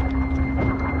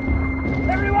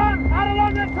 Everyone, out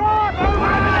along the top! Over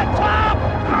the top!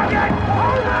 Target,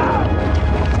 over!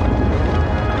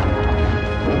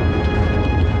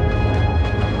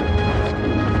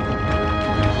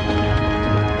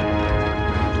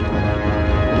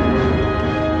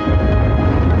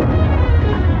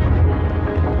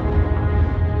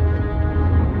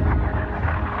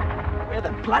 Where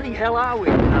the bloody hell are we?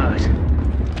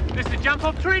 This the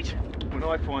jump-off trench? When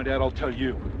I find out, I'll tell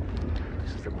you.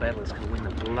 This is the battle that's going to win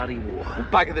the bloody war. Well,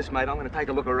 bugger this, mate. I'm going to take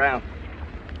a look around.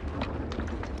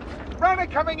 Runner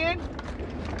coming in.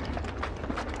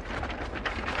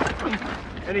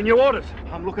 Any new orders?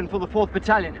 I'm looking for the 4th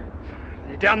Battalion.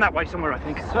 They're down that way somewhere, I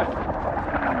think. So.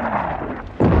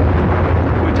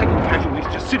 We're taking casualties.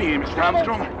 Just sit here, Mr.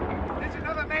 Armstrong. There's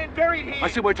another man buried here. I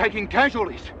said we're taking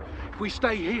casualties. If we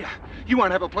stay here, you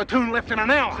won't have a platoon left in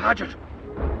an hour. Sergeant,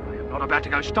 I am not about to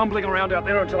go stumbling around out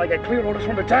there until I get clear orders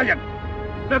from battalion.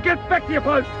 Now get back to your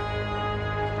post.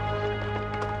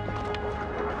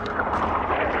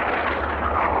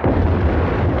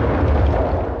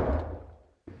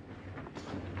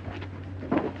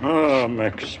 Ah,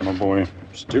 Max, my boy.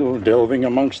 Still delving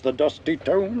amongst the dusty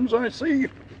tomes, I see.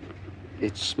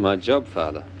 It's my job,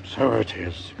 Father. So it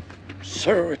is.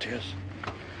 So it is.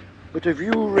 But have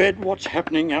you read what's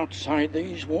happening outside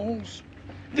these walls?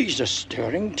 These are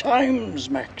stirring times,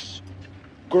 Max.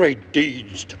 Great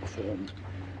deeds to perform.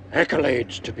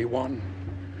 Accolades to be won.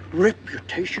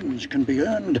 Reputations can be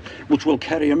earned, which will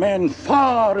carry a man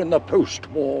far in the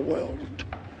post-war world.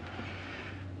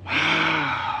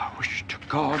 Wish to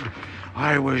God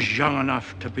I was young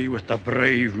enough to be with the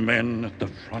brave men at the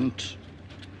front.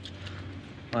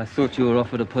 I thought you were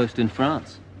offered a post in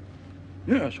France.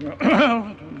 Yes, well,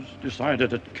 it was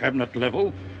decided at cabinet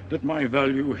level that my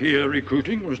value here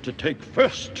recruiting was to take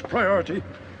first priority.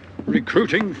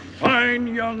 Recruiting fine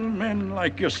young men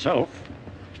like yourself.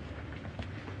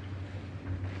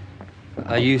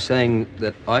 Are you saying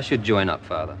that I should join up,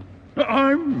 Father?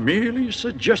 I'm merely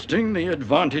suggesting the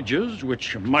advantages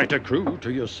which might accrue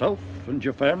to yourself and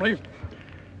your family.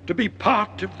 To be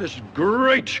part of this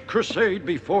great crusade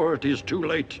before it is too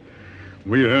late.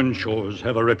 We Earnshaws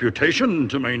have a reputation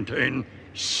to maintain.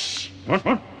 Shh!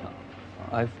 What?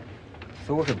 I've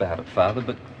thought about it, Father,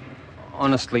 but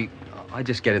honestly, I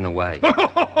just get in the way.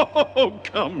 Oh,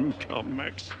 come,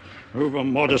 Max.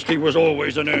 Over-modesty was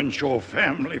always an Earnshaw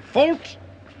family fault.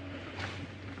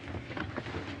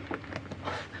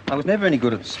 I was never any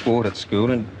good at sport at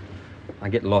school, and I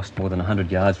get lost more than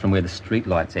 100 yards from where the street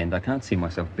lights end. I can't see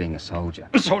myself being a soldier.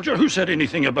 A soldier? Who said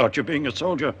anything about you being a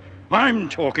soldier? I'm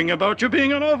talking about you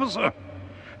being an officer.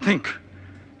 Think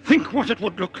what it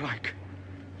would look like.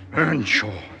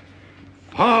 Earnshaw,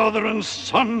 father and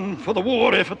son for the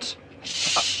war efforts.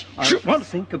 I'll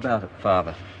think about it,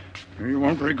 Father. You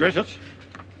won't regret it.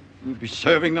 You'll be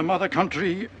serving the mother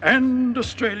country and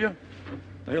Australia.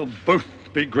 They'll both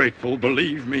be grateful,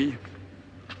 believe me.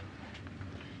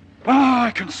 Ah,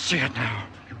 I can see it now.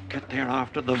 You get there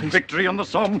after the victory on the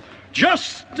Somme,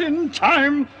 just in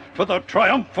time for the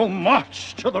triumphal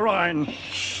march to the Rhine.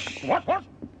 What?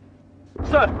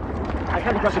 Sir, I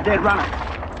came across a dead runner.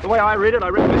 The way I read it, I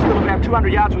reckon we're still about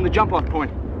 200 yards from the jump-off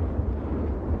point.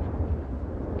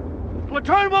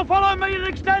 Platoon will follow me in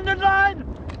extended line.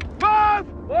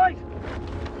 Move! Boys!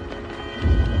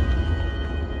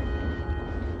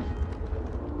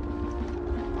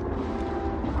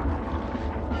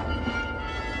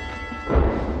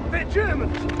 They're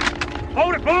Germans.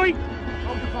 Hold it, boy!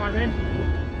 Hold the fire, then.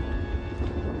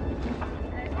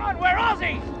 Come on, we're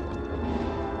Aussies!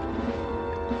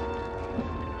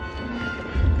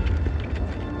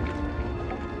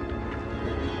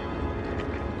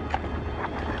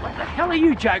 What the hell are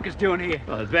you jokers doing here?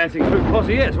 Well, advancing through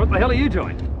Posse, yes. What the hell are you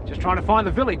doing? Just trying to find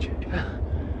the village.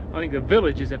 I think the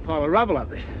village is that pile of rubble up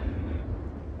there.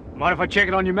 Mind if I check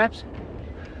it on your maps?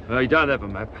 Well, you don't have a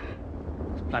map.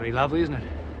 It's bloody lovely, isn't it?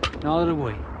 Neither do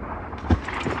we.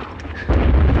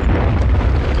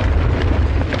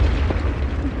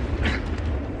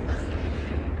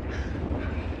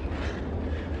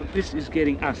 But this is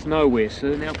getting us nowhere,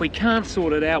 sir. Now, if we can't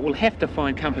sort it out, we'll have to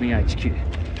find Company HQ.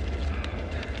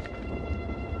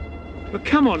 But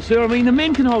come on, sir. I mean, the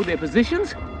men can hold their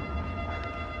positions.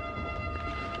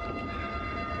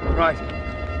 Right.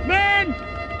 Men!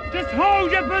 Just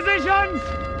hold your positions!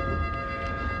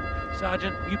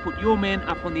 Sergeant, you put your men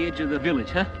up on the edge of the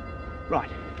village, huh? Right.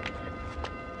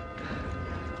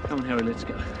 Come on, Harry, let's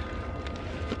go.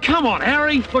 But come on,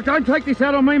 Harry! Look, don't take this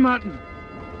out on me, Martin.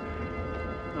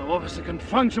 No officer can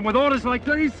function with orders like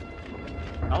these.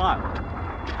 Hello?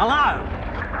 Hello?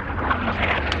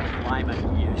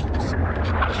 Flaming useless.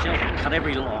 The shells will cut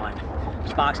every line.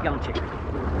 Sparks, go and check.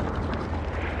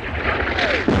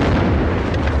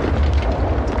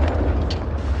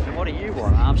 What do you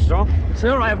want, Armstrong?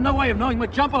 Sir, I have no way of knowing my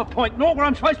jump-off point, nor where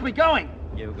I'm supposed to be going.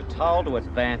 You were told to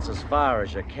advance as far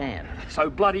as you can. So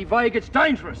bloody vague, it's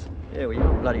dangerous. Yeah, well, you're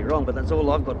not bloody wrong, but that's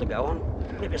all I've got to go on.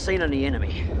 Have you seen any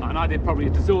enemy? I know they're probably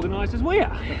as disorganised as we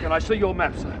are. Can I see your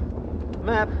map, sir?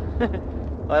 Map?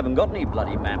 I haven't got any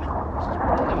bloody map.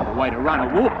 No way to run a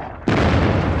war.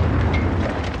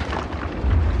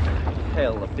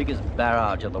 Hell, the biggest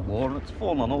barrage of the war, and it's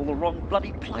fallen on all the wrong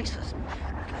bloody places.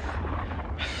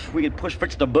 We could push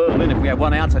Fritz to Berlin if we had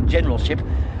 1 ounce of generalship.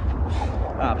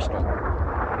 Armstrong,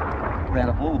 round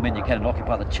up all the men you can and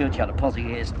occupy the churchyard of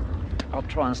Pozieres. I'll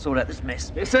try and sort out this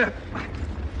mess. Yes, sir.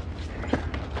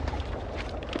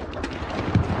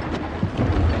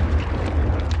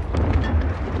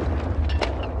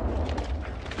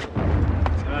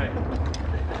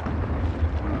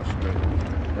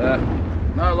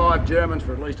 No live Germans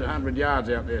for at least 100 yards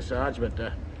out there, Sarge, but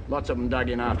lots of them dug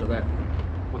in after that.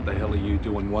 What the hell are you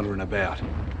doing wandering about?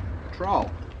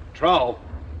 Troll. Troll?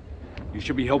 You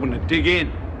should be helping to dig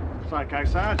in. It's okay,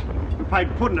 Sarge. We paid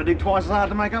Puddin' to dig twice as hard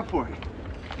to make up for it.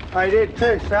 I did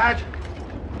too, Sarge.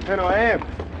 And I am.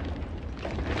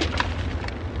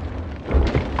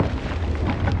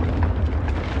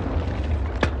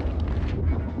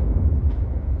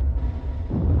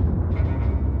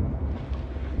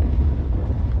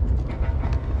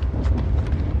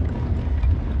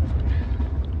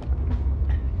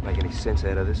 Make any sense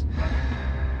out of this?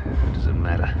 What does it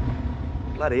matter?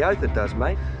 Bloody oath it does,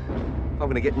 mate. If I'm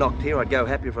gonna get knocked here, I'd go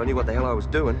happy if I knew what the hell I was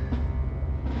doing.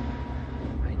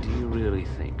 Hey, do you really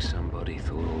think somebody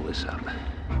thought all this up?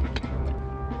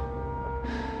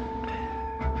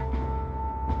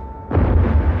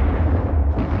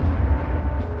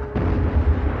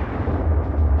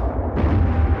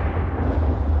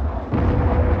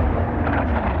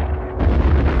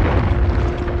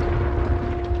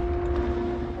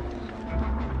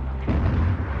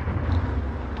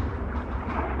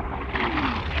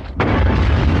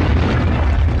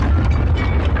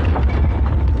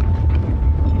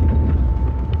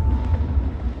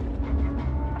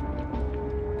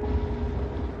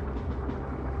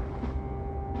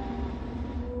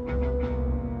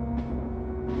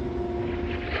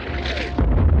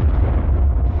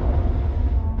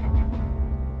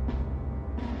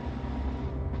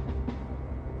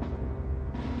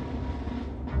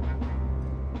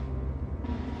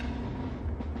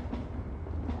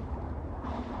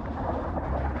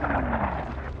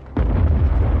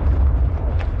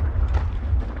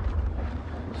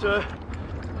 Sir.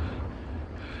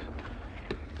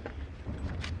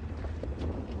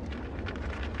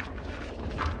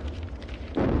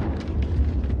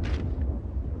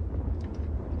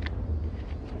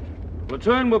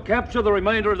 Platoon will capture the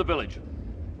remainder of the village.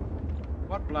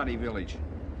 What bloody village?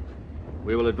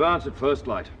 We will advance at first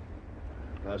light.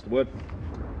 Pass the word.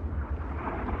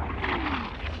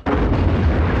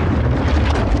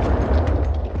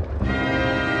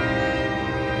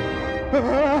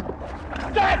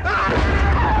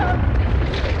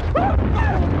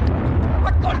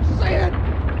 I couldn't see it!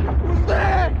 It was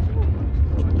there!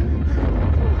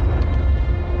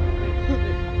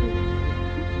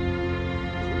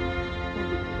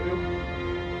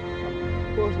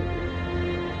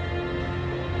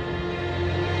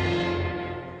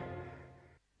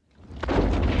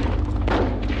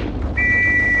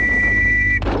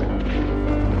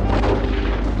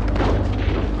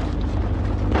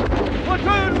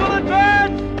 Platoon will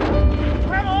advance!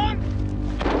 Come on!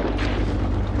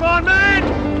 Come on, men!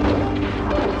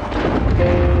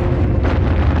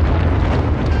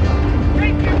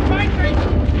 Take your fighting!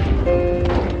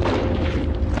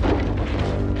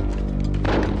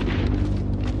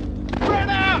 Spread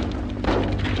out!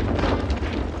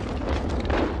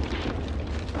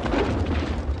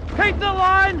 Keep the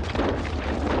line!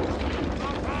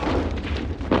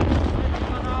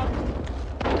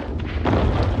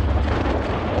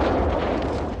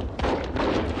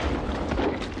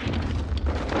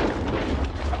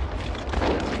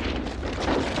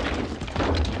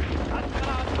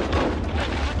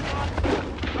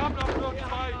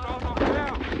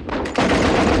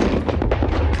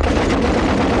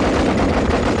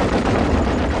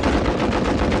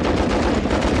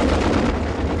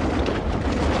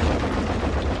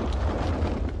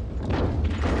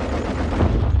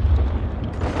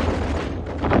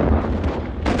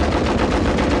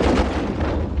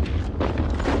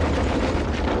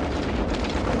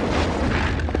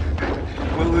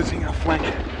 losing our flank.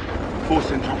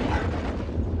 Forcing trouble.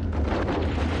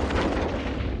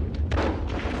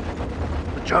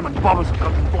 The German bombers have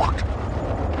got them blocked.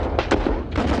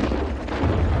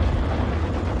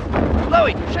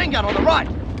 Louis, machine gun on the right.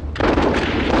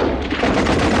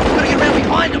 Gotta get around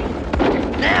behind them.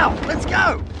 Now, let's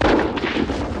go.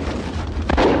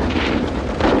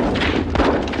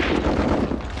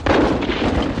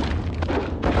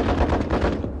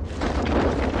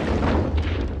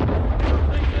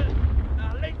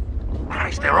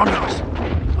 Christ, they're onto us.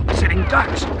 Like sitting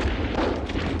ducks.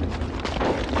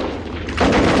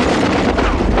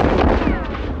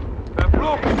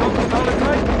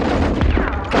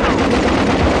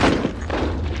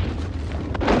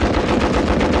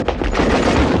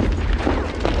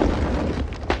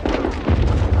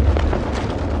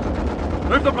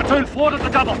 Move the platoon forward at the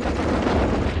double.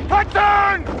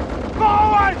 Platoon!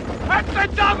 Forward! At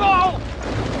the double!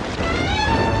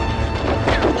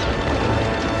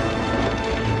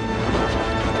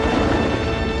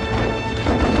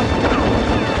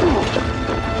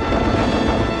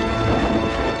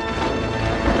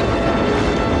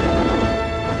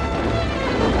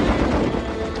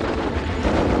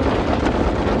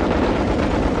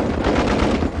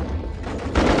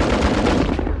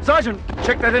 Sergeant,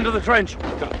 check that into the trench.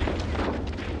 Looks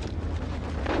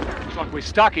like we're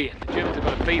stuck here. The Germans have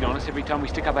got a beat on us every time we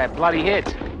stick up our bloody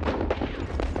heads.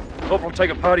 Corporal, take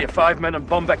a party of 5 men and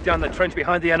bomb back down the trench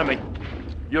behind the enemy.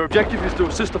 Your objective is to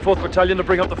assist the 4th Battalion to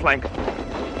bring up the flank.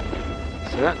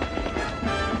 Sir?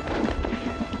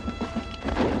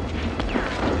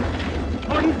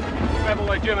 Gordon, grab all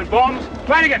those German bombs.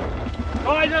 Flanagan!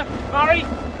 Kaiser! Murray!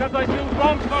 Grab those Mills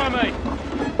bombs, follow me.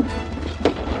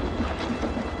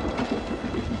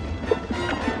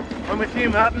 I'm with you,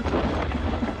 Martin.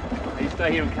 You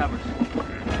stay here and cover us.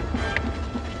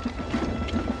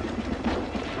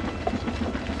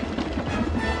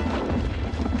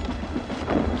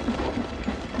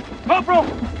 Corporal!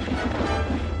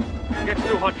 It gets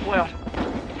too hot to pull out.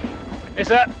 Yes,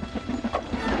 sir.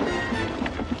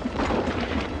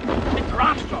 Mr.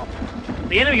 Armstrong,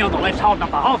 the enemy on the left's holding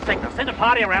up the whole sector. Send a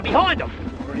party around behind them.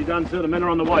 Already done, sir. The men are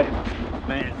on the way.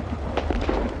 Man.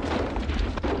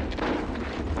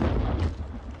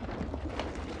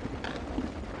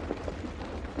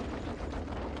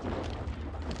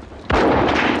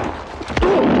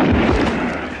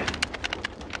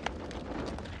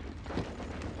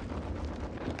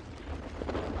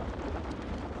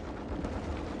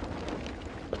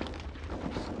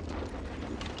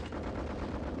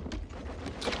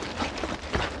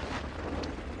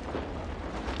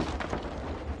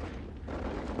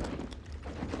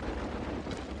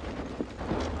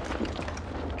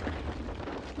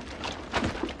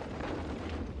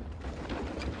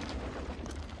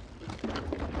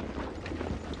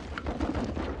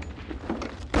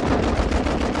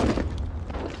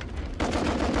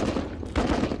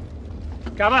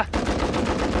 Cover!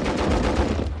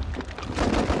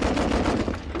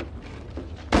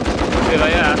 Here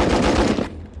they are.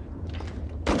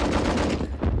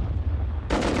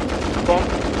 Bomb.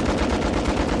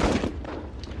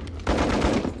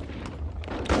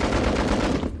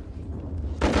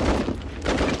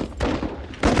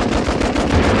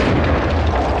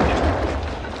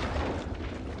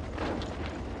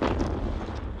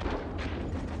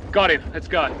 Got him. Let's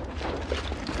go.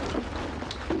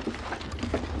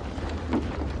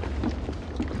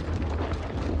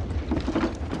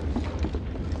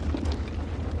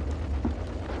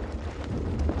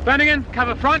 Flanagan,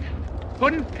 cover front.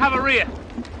 Gooden, cover rear.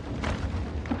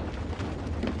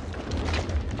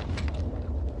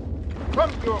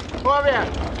 Come to, forward.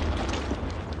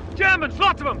 Germans,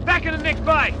 lots of them, back in the next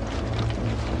bay.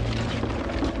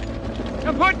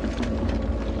 Come put.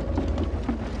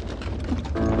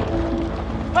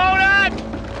 Hold on!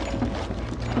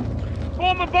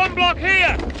 Form a bomb block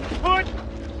here. Put.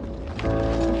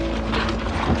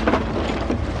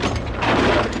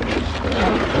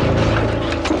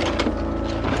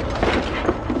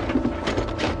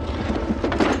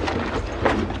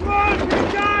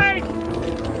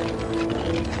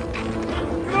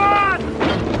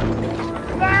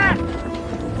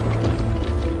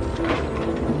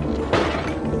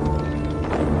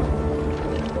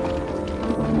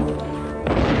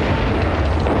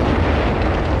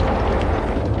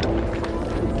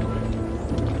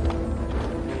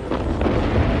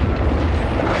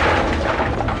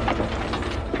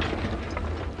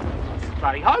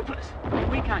 Hopeless.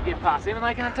 We can't get past them and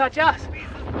they can't touch us.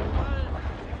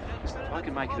 If I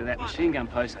can make it to that machine gun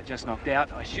post I just knocked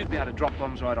out, I should be able to drop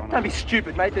bombs right on them. Don't be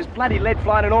stupid, mate. There's bloody lead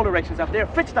flying in all directions up there.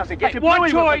 If Fritz doesn't get Hey, you, what blow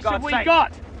him, choice for have God's we sake.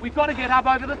 got? We've got to get up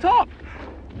over the top.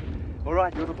 All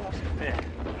right, you're the boss. Yeah.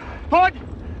 Pod,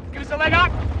 give us a leg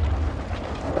up.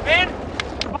 In.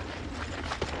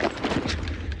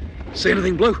 See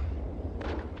anything, Blue?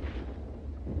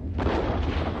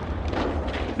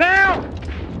 Now!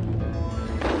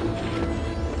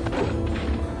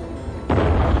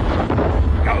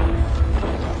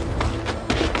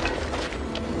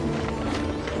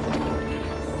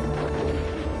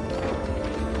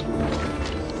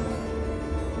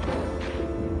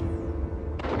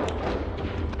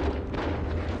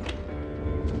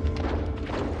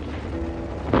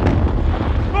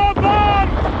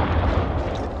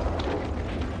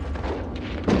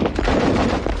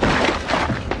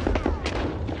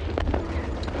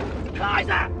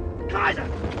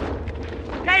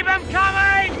 Keep them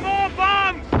coming! More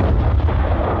bombs!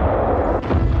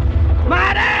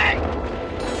 Marty!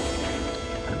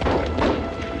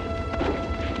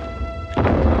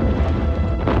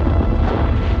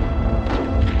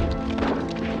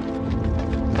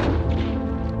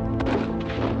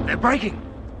 They're breaking.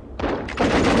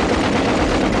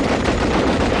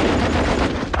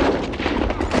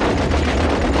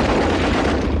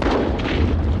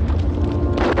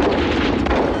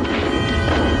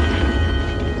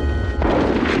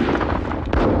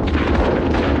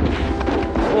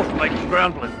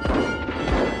 Ground, Blue.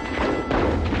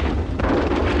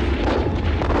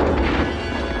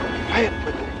 Quiet,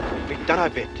 Blue. We've done our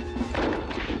bit.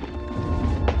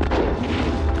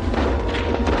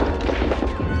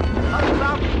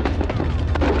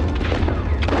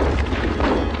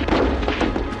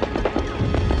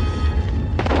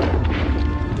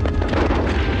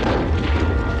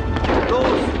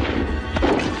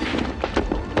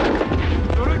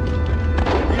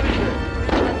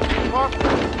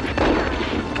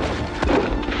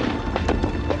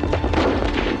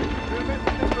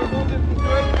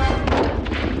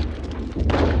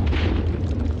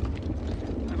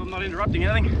 Interrupting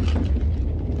anything?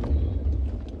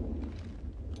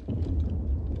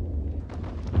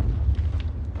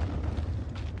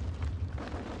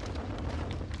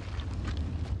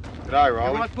 G'day,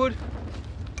 Riley. You right, Bud?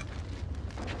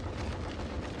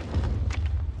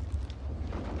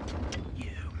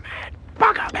 You mad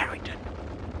bugger, Barrington.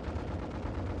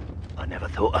 I never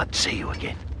thought I'd see you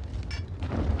again.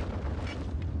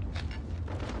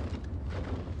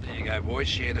 There you go, boys.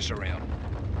 Share this around.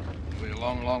 It'll be a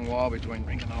long, long while between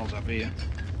drinking holes up here.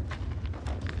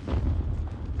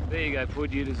 There you go,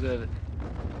 Pud. You deserve it.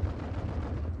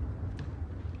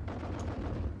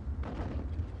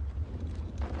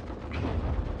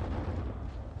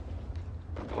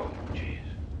 Oh, jeez.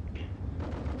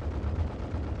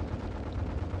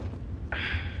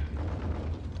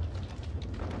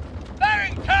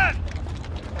 Barrington!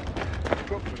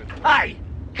 Hey!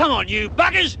 Come on, you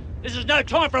buggers! This is no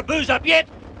time for a booze up yet.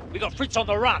 We got Fritz on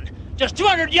the run. Just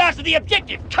 200 yards to the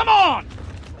objective. Come on!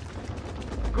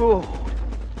 Good.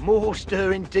 More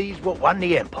stirring deeds what won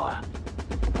the Empire.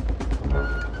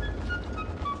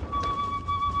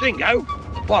 Dingo,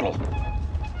 bottle.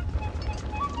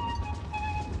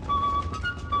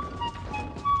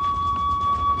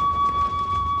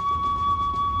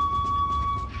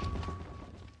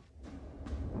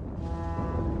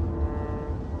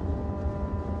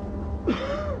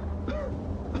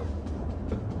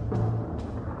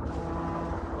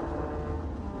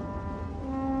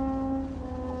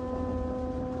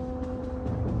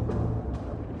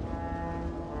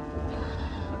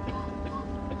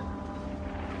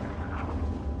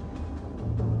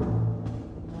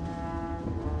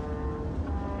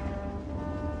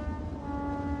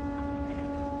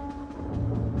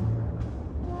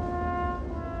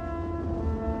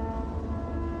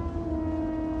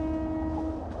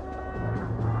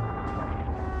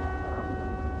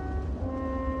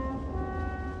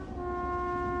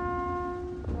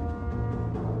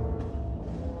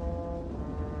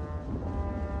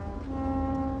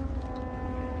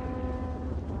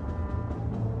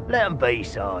 Let 'em be,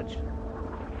 Sarge.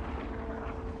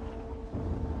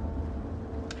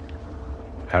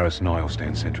 Harris and I will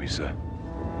stand sentry, sir.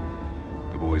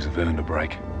 The boys have earned a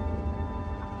break.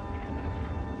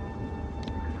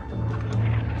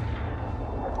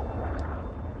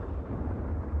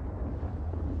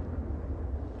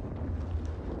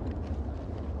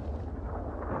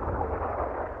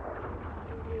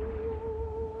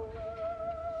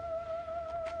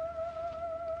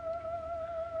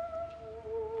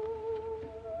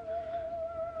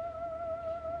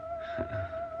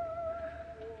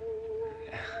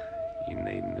 You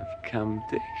needn't have come,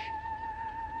 Dick.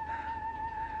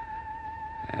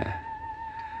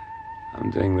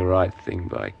 I'm doing the right thing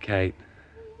by Kate.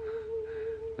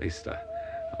 At least I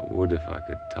would if I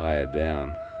could tie her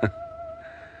down.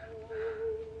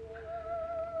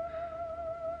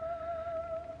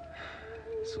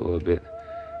 all a bit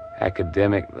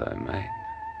academic, though, mate.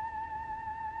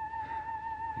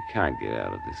 We can't get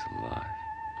out of this alive.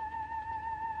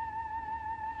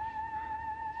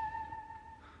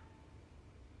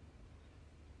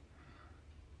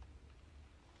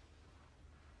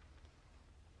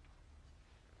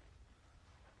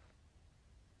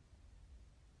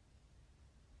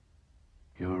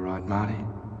 You all right, Marty?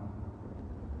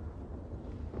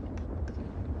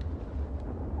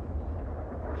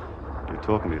 You're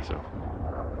talking to yourself.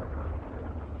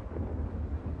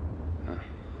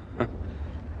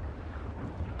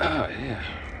 Oh, yeah.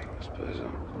 I suppose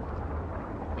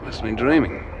I must have been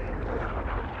dreaming.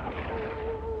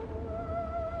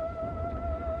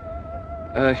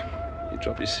 You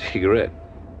dropped your cigarette.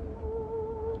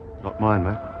 Not mine,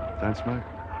 mate. Don't smoke.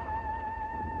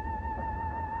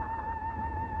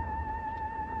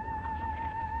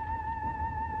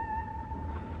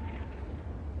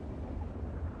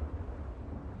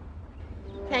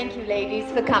 Thank you,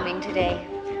 ladies, for coming today.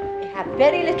 We have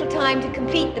very little time to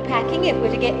complete the packing if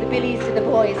we're to get the billies to the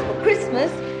boys for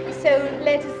Christmas, so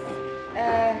let us,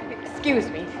 excuse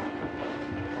me.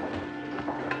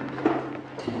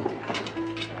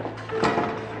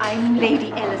 I'm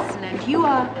Lady Ellison, and you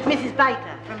are? Mrs.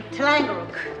 Baker from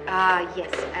Talangarook.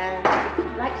 Yes. If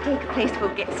you'd like to take a place,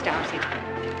 we'll get started.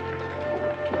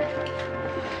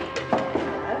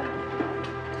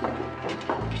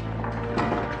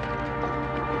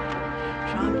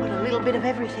 Try and put a little bit of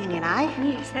everything in, eh?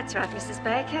 Yes, that's right, Mrs.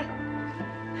 Baker.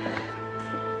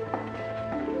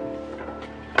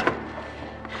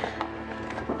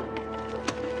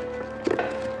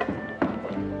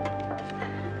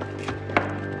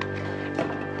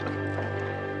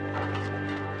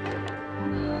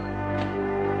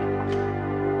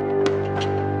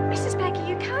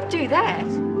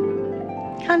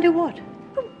 Can't do what?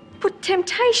 Put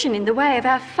temptation in the way of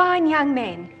our fine young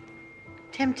men.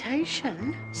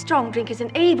 Temptation? Strong drink is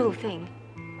an evil thing.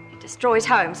 It destroys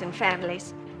homes and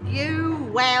families.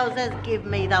 You wowzers give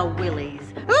me the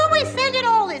willies. Who are we sending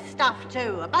all this stuff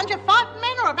to? A bunch of fighting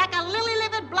men or a pack of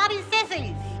lily-livered bloody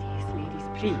sissies? Ladies,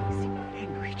 please.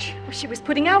 Language. Well, she was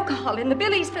putting alcohol in the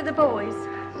billies for the boys.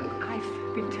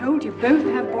 I've been told you both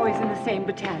have boys in the same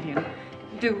battalion.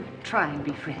 Do try and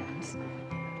be friends.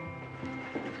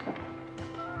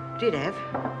 Did have.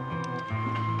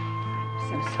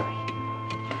 So sorry.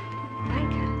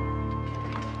 Baker.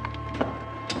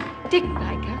 Dick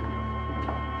Baker.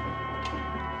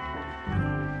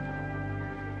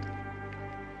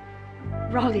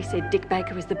 Raleigh said Dick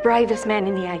Baker was the bravest man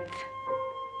in the 8th.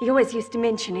 He always used to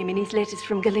mention him in his letters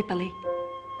from Gallipoli.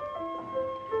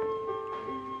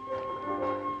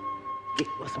 Dick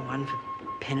wasn't one for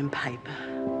pen and paper.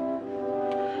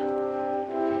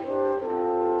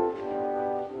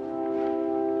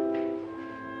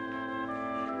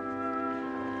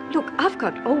 Look, I've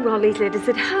got all Raleigh's letters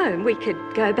at home. We could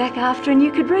go back after and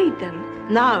you could read them.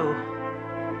 No.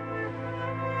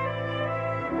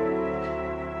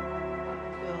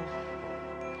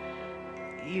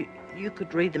 Well, you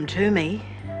could read them to me.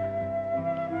 He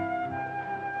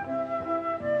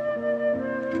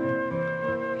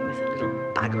was a little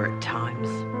bugger at times.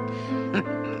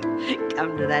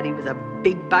 Come to that, he was a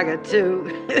big bugger too.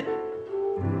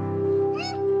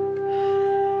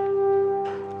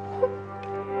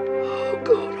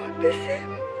 Miss him.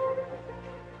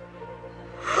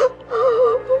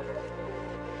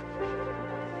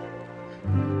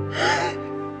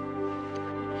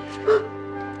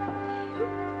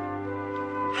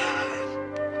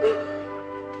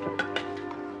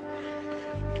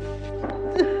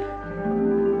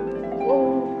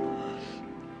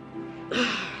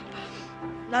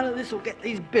 None of this will get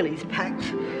these billies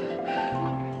packed.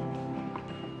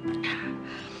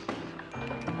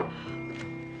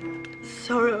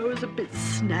 Sorry, I was a bit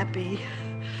snappy.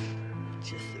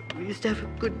 Just that we used to have a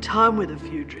good time with a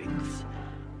few drinks.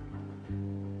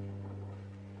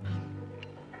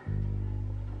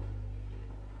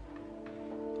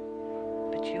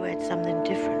 But you had something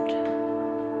different.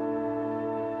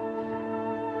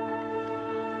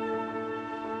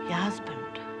 Your husband.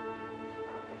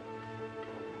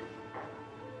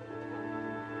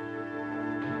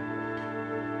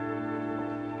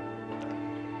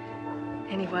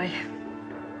 Anyway,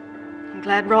 I'm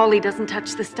glad Raleigh doesn't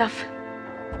touch the stuff.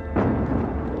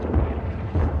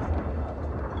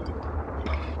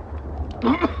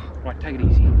 Right, take it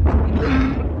easy.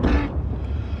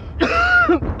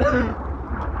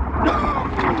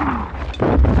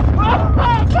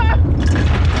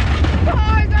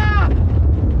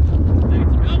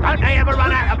 Don't they ever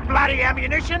run out of bloody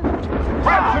ammunition?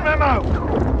 Grab some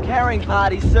ammo! Carrying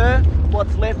party, sir.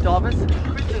 What's left of us.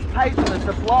 Christmas pay for the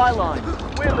supply line.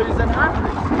 We're losing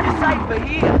hundreds. You're safer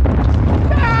here.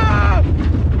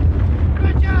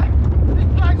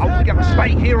 I wouldn't ever stay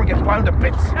here and get blown to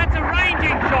bits. That's a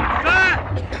ranging shot, sir!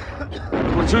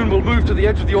 The platoon will move to the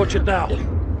edge of the orchard now.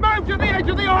 Move to the edge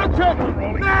of the orchard!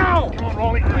 Now! Come on,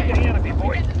 Rolly. We're getting out of here,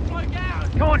 boy.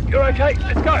 Come on, you're okay.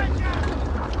 Let's go.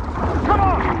 Come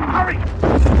on! Hurry!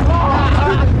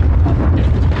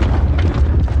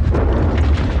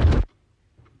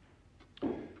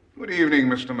 Good evening,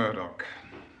 Mr. Murdoch.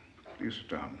 Please sit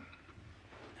down.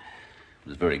 It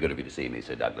was very good of you to see me,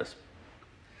 Sir Douglas.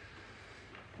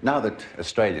 Now that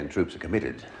Australian troops are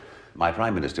committed, my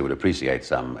Prime Minister would appreciate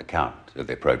some account of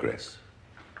their progress.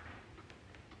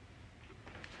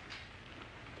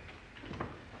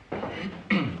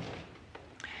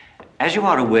 As you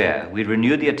are aware, we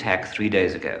renewed the attack 3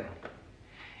 days ago.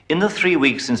 In the 3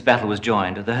 weeks since battle was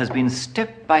joined, there has been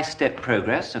step-by-step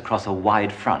progress across a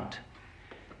wide front.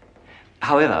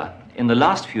 However, in the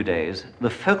last few days, the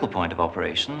focal point of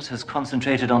operations has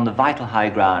concentrated on the vital high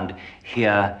ground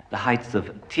here, the heights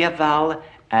of Thierval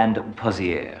and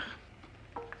Pozières.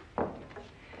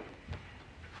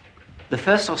 The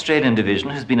 1st Australian Division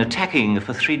has been attacking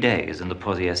for 3 days in the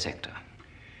Pozières sector.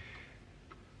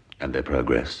 And their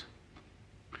progress?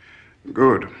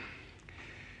 Good.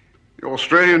 The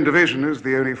Australian Division is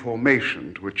the only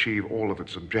formation to achieve all of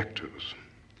its objectives.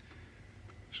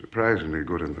 Surprisingly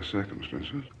good in the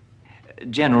circumstances.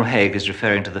 General Haig is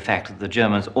referring to the fact that the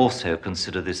Germans also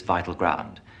consider this vital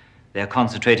ground. They are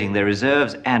concentrating their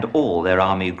reserves and all their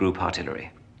army group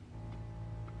artillery.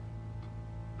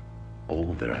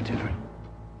 All their artillery?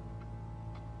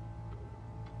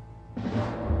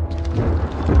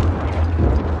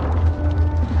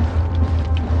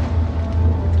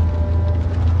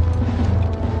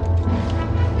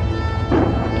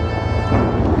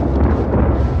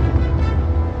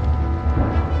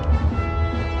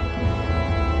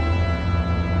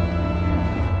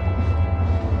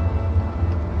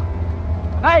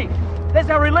 Hey, there's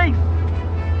our relief.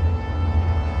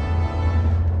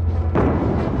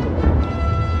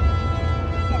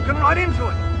 Walking right into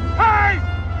it. Hey!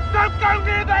 Don't go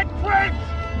near that trench!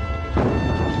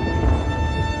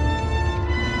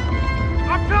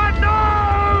 I'm trying,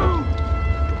 no!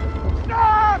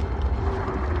 Stop!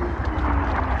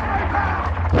 Just like that.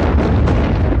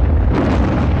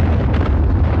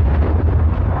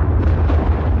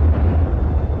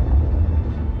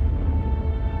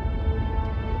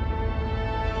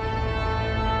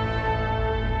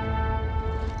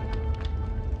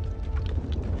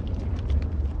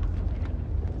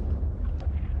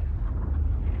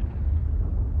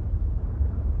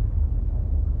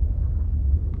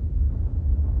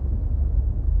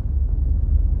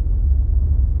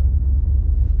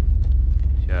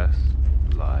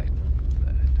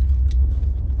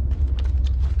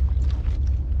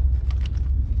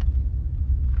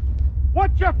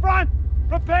 Watch your front!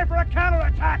 Prepare for a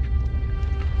counterattack!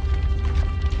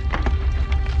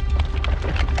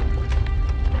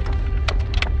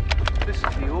 This is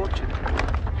the orchard.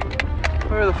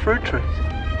 Where are the fruit trees?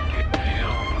 Get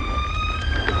down.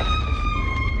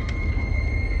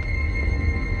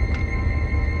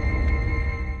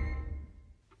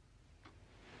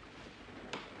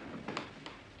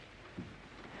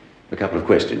 A couple of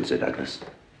questions, Sir Douglas.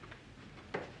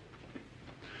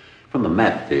 From the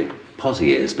map, the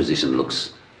Pozières position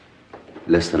looks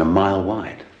less than a mile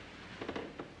wide.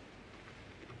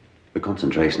 The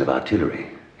concentration of artillery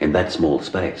in that small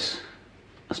space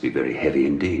must be very heavy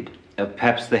indeed.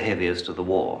 Perhaps the heaviest of the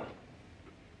war.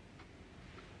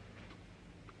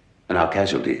 And our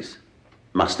casualties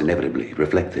must inevitably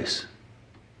reflect this.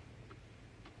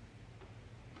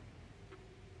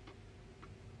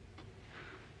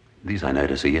 These, I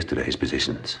notice, are yesterday's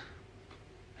positions.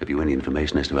 Have you any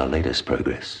information as to our latest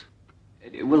progress?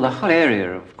 Well, the whole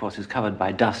area, of course, is covered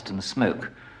by dust and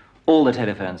smoke. All the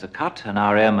telephones are cut, and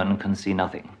our airmen can see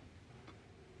nothing.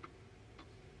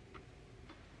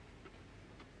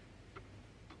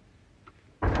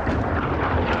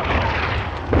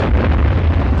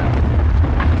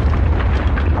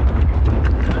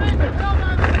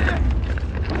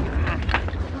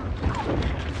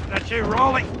 That's you,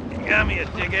 Rolly. Give me a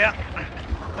dig out.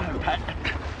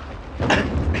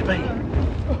 Me.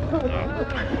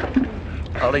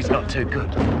 Ollie's not too good.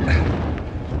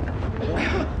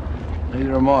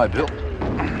 Neither am I, Bill.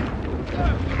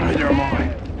 Neither am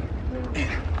I.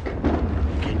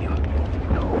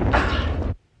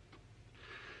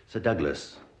 Sir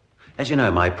Douglas, as you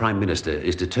know, my Prime Minister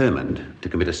is determined to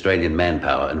commit Australian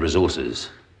manpower and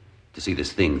resources to see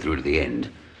this thing through to the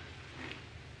end.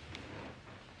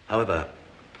 However,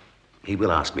 he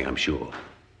will ask me, I'm sure,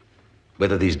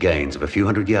 whether these gains of a few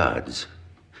hundred yards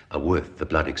are worth the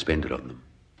blood expended on them.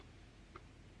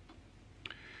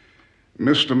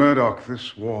 Mr. Murdoch,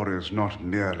 this war is not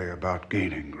merely about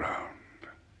gaining ground.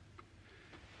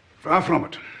 Far from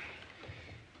it.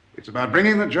 It's about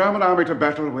bringing the German army to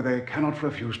battle where they cannot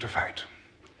refuse to fight.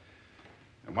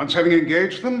 And once having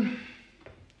engaged them,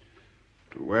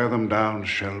 to wear them down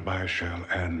shell by shell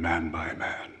and man by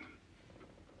man.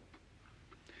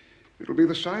 It'll be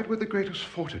the side with the greatest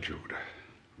fortitude,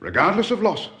 regardless of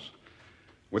losses,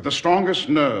 with the strongest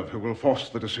nerve who will force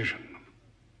the decision.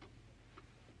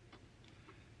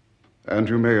 And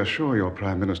you may assure your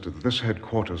Prime Minister that this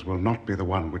headquarters will not be the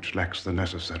one which lacks the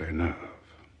necessary nerve.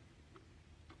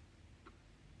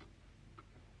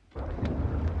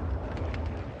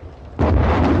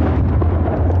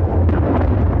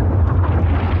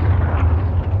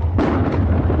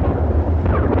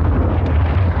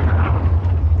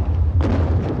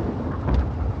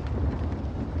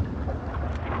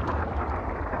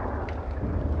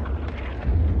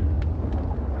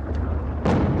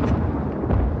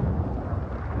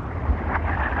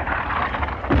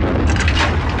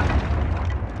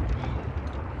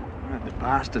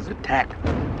 Bastards attack.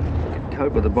 Can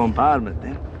cope with the bombardment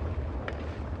then.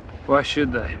 Why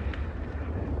should they?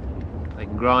 They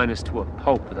can grind us to a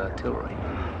pulp with artillery.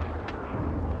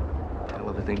 Tell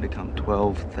everything to come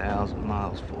 12,000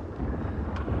 miles for.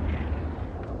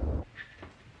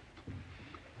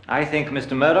 I think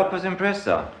Mr. Murdoch was impressed,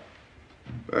 sir.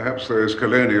 Perhaps those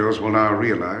colonials will now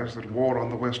realize that war on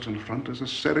the Western Front is a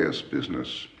serious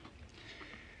business.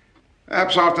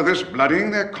 Perhaps after this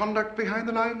blooding, their conduct behind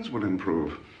the lines will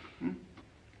improve.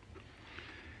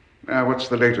 Now, what's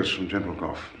the latest from General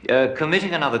Gough?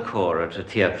 Committing another corps at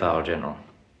Thiepval, General.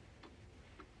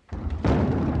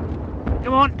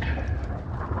 Come on.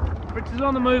 Fritz is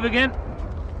on the move again.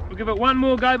 We'll give it one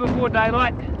more go before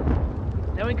daylight.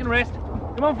 Then we can rest.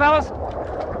 Come on, fellas.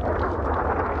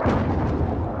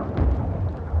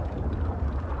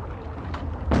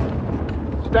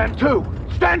 Stand to!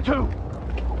 Stand to!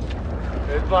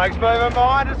 His flank's moving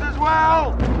behind us as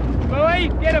well! Louis,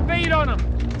 get a bead on him!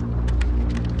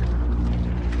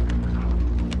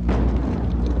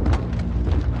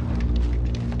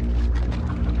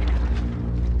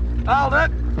 Hold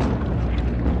it!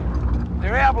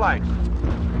 They're our blokes.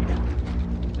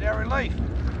 They're relief.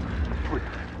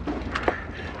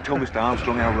 Tell Mr.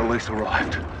 Armstrong our release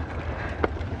arrived.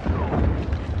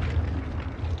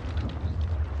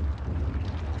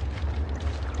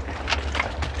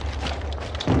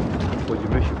 Well, you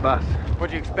miss your bus. What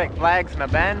do you expect, flags and a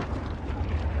band?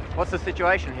 What's the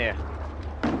situation here?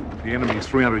 The enemy is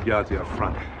 300 yards out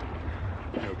front.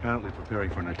 They're apparently preparing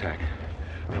for an attack.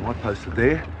 Now, my posts are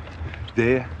there,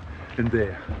 and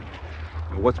there.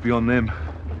 Now, what's beyond them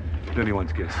is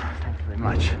anyone's guess. Thank you very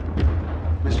much.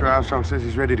 Mr. Armstrong says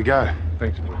he's ready to go.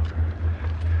 Thanks, boy.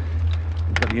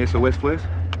 Got any SOS flares?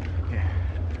 Yeah.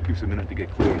 Give us a minute to get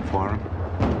clear and fire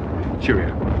them. Cheerio.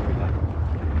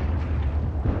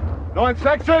 9th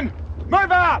section,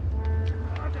 move out!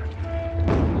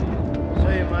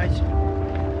 See you, mate.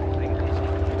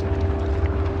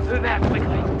 Move out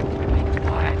quickly. Be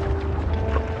quiet.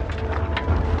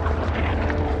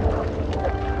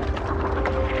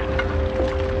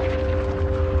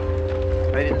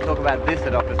 They didn't talk about this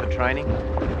at officer training.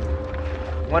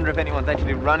 Wonder if anyone's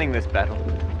actually running this battle.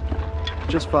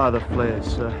 Just fire the flares,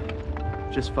 sir.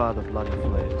 Just fire the bloody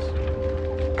flares.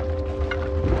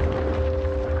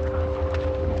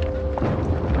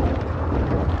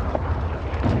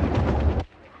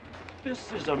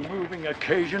 This is a moving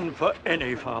occasion for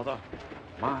any father.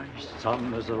 My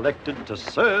son is elected to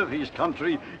serve his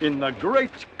country in the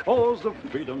great cause of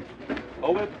freedom.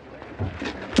 Forward.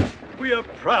 We are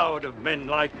proud of men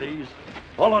like these,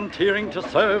 volunteering to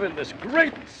serve in this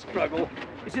great struggle.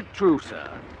 Is it true, sir,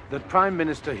 that Prime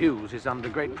Minister Hughes is under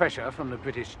great pressure from the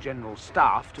British General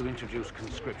Staff to introduce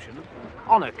conscription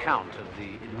on account of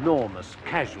the enormous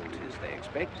casualties they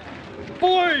expect?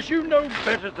 Boys, you know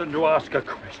better than to ask a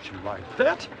question like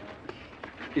that.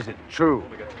 Is it true?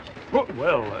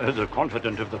 Well, as a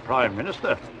confidant of the Prime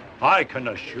Minister, I can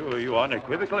assure you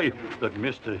unequivocally that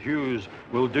Mr. Hughes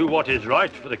will do what is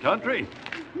right for the country,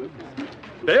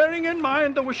 bearing in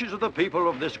mind the wishes of the people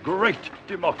of this great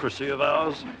democracy of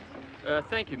ours.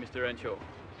 Thank you, Mr. Renshaw.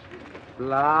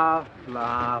 Blah,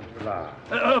 blah,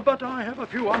 blah. But I have a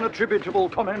few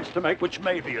unattributable comments to make which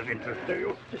may be of interest to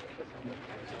you.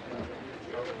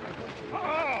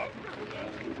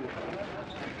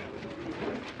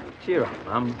 Cheer up,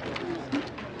 Mum.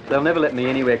 They'll never let me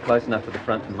anywhere close enough to the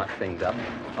front to muck things up.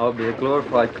 I'll be a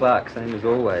glorified clerk, same as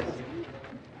always.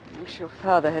 I wish your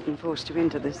father hadn't forced you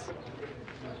into this.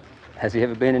 Has he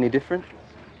ever been any different?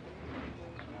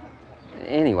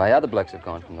 Anyway, other blokes have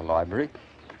gone from the library.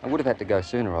 I would have had to go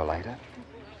sooner or later.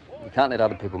 You can't let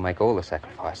other people make all the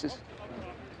sacrifices.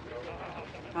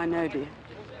 I know, dear.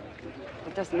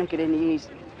 It doesn't make it any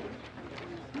easier.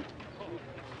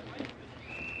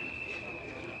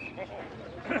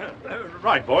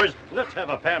 Right, boys, let's have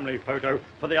a family photo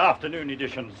for the afternoon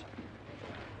editions.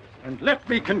 And let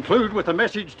me conclude with a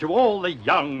message to all the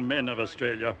young men of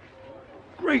Australia.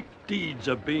 Great deeds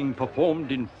are being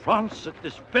performed in France at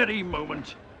this very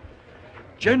moment.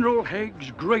 General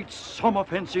Haig's great Somme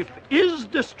offensive is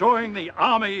destroying the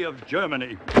army of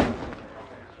Germany.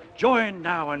 Join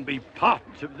now and be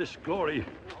part of this glory,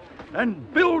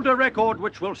 and build a record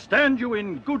which will stand you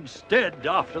in good stead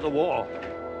after the war.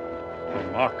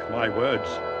 And mark my words,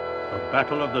 the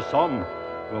Battle of the Somme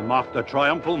will mark the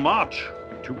triumphal march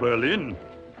to Berlin.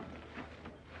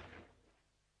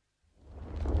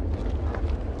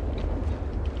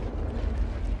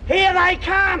 Here they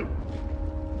come!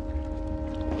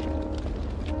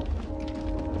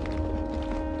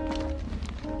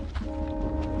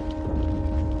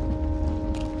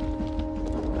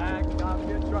 Pack up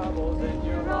your troubles in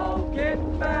your old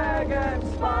kit bag and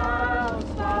smile,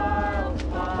 smile,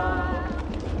 smile.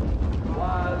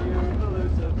 While you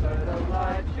Lucifer to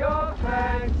light your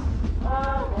thanks,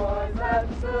 our boys,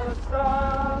 that's the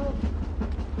style.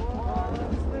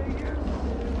 What's the use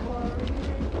in worrying?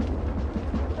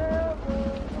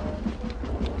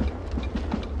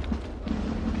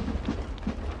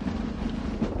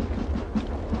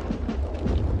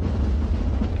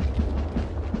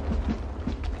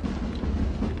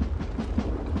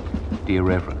 Dear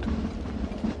Reverend,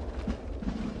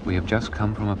 we have just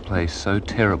come from a place so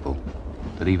terrible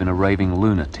that even a raving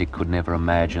lunatic could never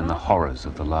imagine the horrors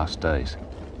of the last days.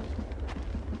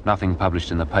 Nothing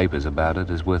published in the papers about it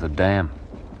is worth a damn.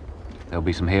 There'll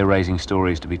be some hair-raising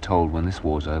stories to be told when this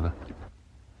war's over.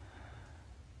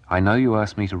 I know you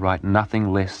asked me to write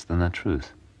nothing less than the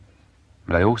truth,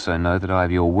 but I also know that I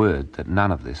have your word that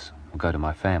none of this will go to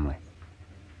my family.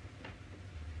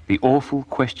 The awful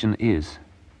question is,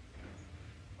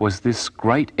 was this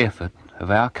great effort of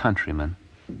our countrymen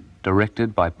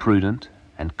directed by prudent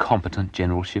and competent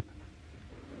generalship?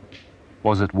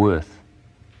 Was it worth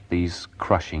these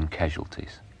crushing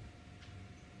casualties?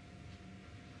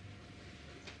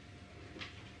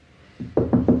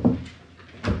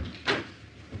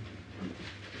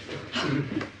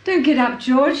 Don't get up,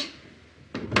 George.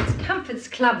 It's Comfort's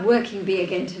Club working bee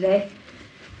again today.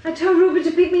 I told Rupert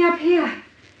to pick me up here.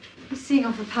 He's seeing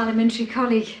off a parliamentary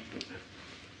colleague.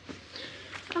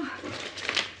 Oh,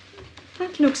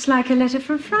 that looks like a letter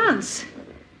from France.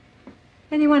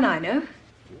 Anyone I know?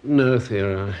 No,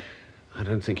 Thea, I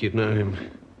don't think you'd know him.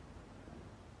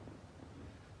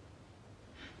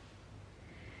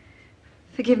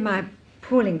 Forgive my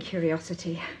appalling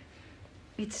curiosity.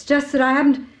 It's just that I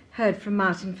haven't heard from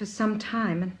Martin for some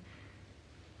time, and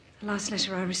the last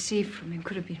letter I received from him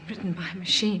could have been written by a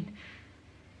machine.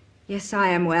 Yes, I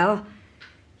am well.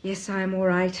 Yes, I am all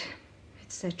right,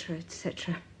 etc.,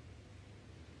 etc.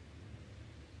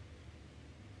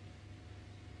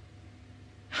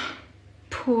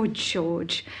 Poor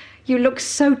George. You look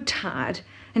so tired,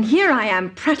 and here I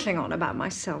am prattling on about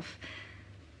myself.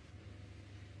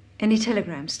 Any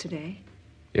telegrams today?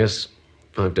 Yes,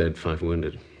 5 dead, 5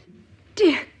 wounded.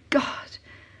 Dear God,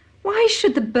 why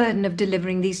should the burden of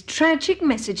delivering these tragic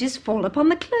messages fall upon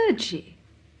the clergy?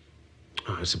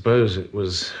 I suppose it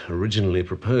was originally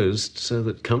proposed so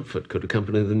that comfort could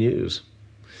accompany the news.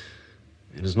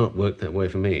 It has not worked that way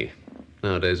for me.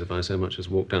 Nowadays, if I so much as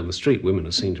walk down the street, women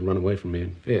are seen to run away from me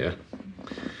in fear.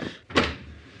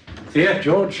 Here,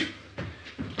 George.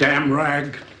 Damn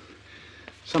rag.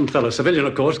 Some fellow, civilian,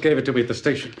 of course, gave it to me at the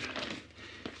station.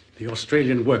 The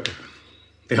Australian worker.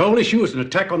 The whole issue is an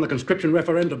attack on the conscription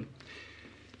referendum.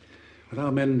 With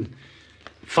our men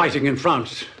fighting in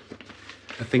France,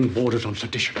 the thing borders on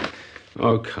sedition.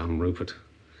 Oh, come, Rupert.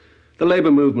 The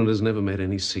Labour movement has never made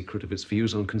any secret of its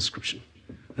views on conscription.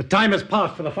 The time has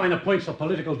passed for the finer points of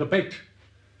political debate.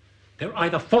 They're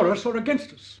either for us or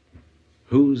against us.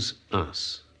 Who's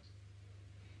us?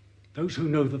 Those who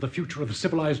know that the future of the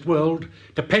civilized world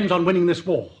depends on winning this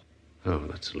war. Oh,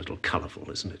 that's a little colourful,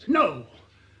 isn't it? No.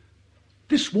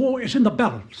 This war is in the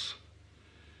balance.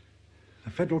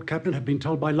 The Federal Cabinet have been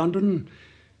told by London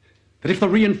that if the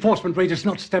reinforcement rate is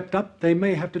not stepped up, they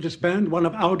may have to disband one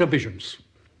of our divisions.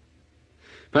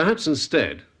 Perhaps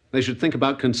instead, they should think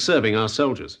about conserving our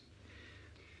soldiers.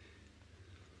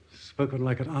 Spoken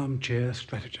like an armchair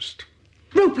strategist.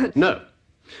 Rupert! No.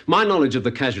 My knowledge of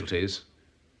the casualties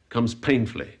comes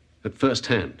painfully, at first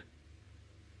hand.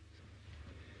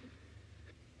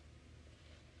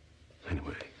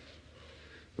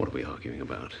 What are we arguing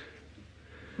about?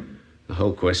 The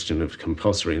whole question of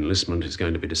compulsory enlistment is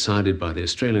going to be decided by the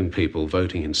Australian people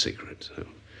voting in secret. So.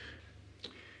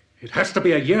 It has to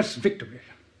be a yes victory.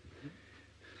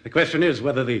 The question is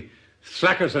whether the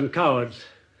slackers and cowards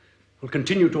will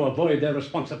continue to avoid their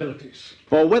responsibilities.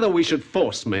 Or whether we should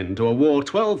force men to a war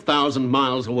 12,000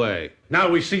 miles away. Now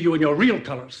we see you in your real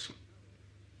colours.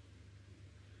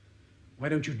 Why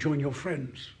don't you join your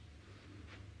friends?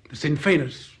 The Sinn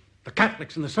Féiners, the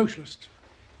Catholics and the Socialists.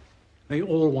 They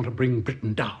all want to bring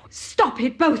Britain down. Stop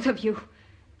it, both of you.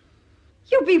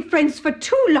 You've been friends for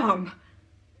too long.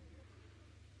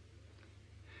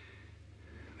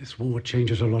 This war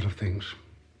changes a lot of things.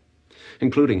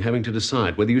 Including having to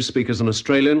decide whether you speak as an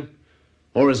Australian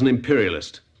or as an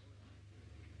imperialist.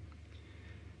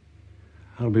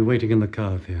 I'll be waiting in the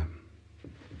car here.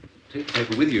 Take the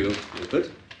paper with you,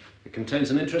 Rupert. It contains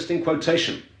an interesting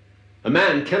quotation. A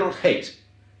man cannot hate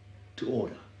to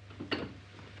order.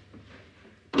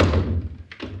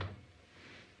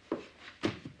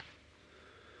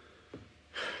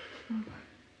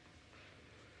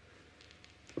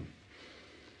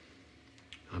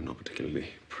 I'm not particularly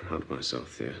proud of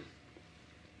myself, Thea.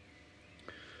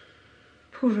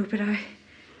 Poor Rupert,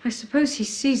 I suppose he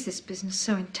sees this business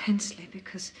so intensely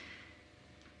because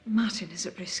Martin is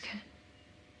at risk.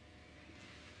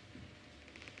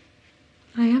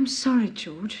 I am sorry,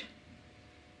 George.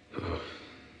 Oh.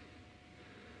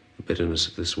 The bitterness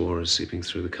of this war is seeping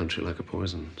through the country like a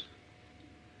poison.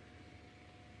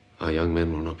 Our young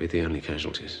men will not be the only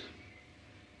casualties.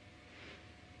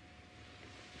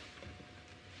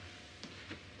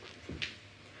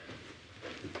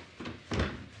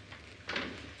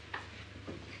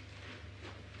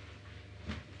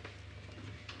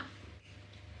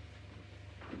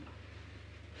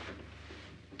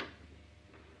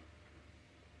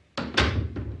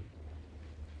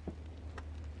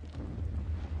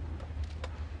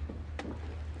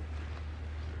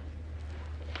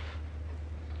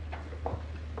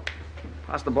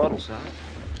 Pass the bottle, sir.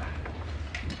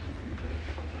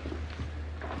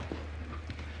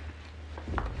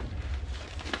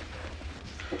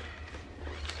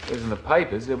 There's in the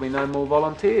papers there'll be no more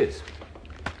volunteers.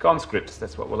 Conscripts,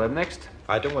 that's what we'll have next.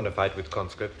 I don't want to fight with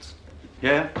conscripts.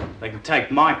 Yeah, they can take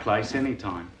my place any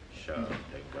time. Sure,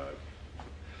 they go.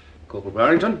 Corporal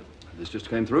Barrington, this just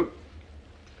came through.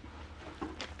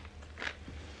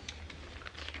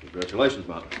 Congratulations,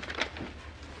 Martin.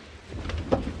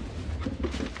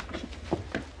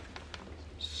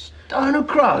 Stone of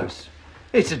Crows.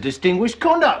 It's a Distinguished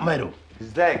Conduct Medal.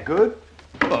 Is that good?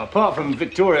 Well, apart from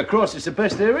Victoria Cross, it's the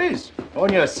best there is.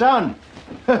 On your son.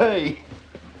 Hey.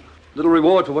 Little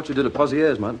reward for what you did at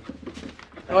Pozieres, Martin.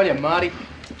 On you, Marty.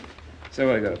 So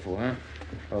what I got it for, huh?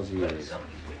 Pozieres.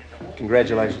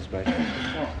 Congratulations, mate.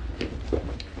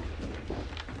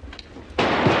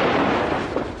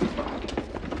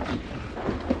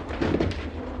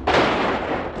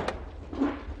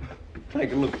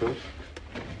 Take a look, Bill.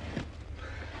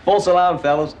 False alarm,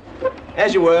 fellas.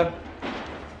 As you were.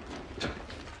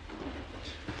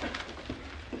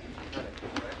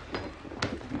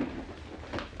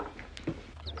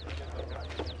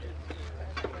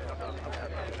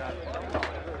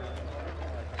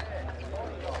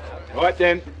 Right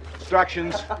then,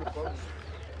 instructions.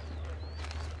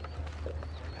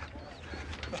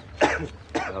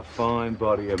 A fine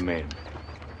body of men.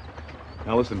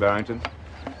 Now listen, Barrington.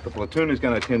 The platoon is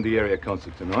going to attend the area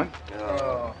concert tonight.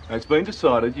 Oh. It's been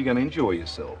decided you're going to enjoy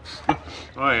yourselves.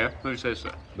 Oh, yeah? Who says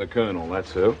so? The Colonel,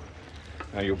 that's who.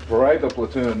 Now you'll parade the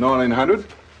platoon at 1900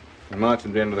 and march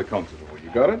them down to the concert hall.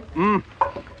 You got it?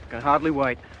 Can hardly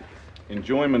wait.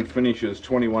 Enjoyment finishes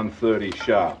 21:30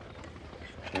 sharp.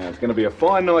 Now it's going to be a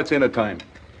fine night's entertainment,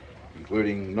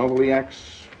 including novelty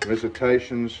acts,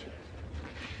 recitations,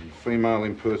 and female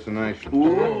impersonations.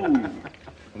 Ooh. Well,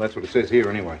 that's what it says here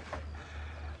anyway.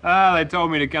 Ah, they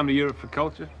told me to come to Europe for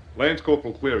culture. Lance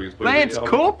Corporal Cleary has been... Lance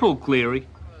Corporal Cleary?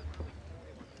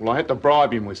 Well, I had to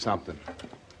bribe him with something.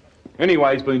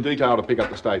 Anyway, he's been detailed to pick up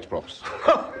the stage props.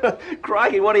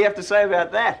 Crikey, what do you have to say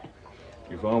about that?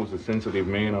 If I was a sensitive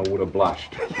man, I would have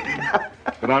blushed.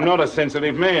 But I'm not a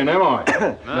sensitive man, am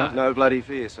I? No bloody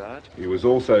fear, Sarge. He was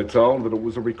also told that it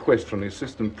was a request from the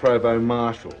Assistant Provost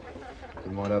Marshal,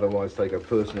 who might otherwise take a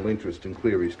personal interest in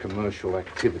Cleary's commercial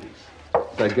activities.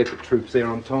 So get the troops there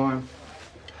on time,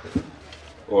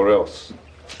 or else.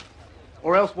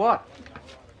 Or else what?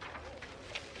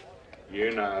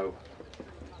 You know.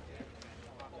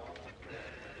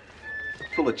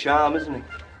 Full of charm, isn't he?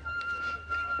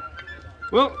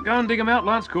 Well, go and dig him out,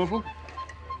 Lance Corporal.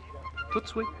 Toot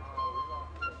sweet.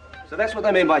 So that's what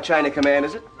they mean by chain of command,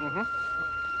 is it? Mm-hmm.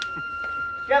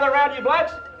 Gather round, you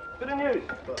blokes. Bit of news.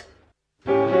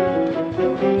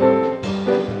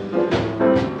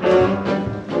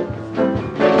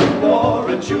 Wore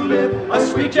a tulip, a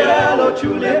sweet yellow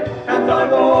tulip, and I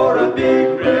wore a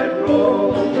big red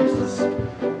rose.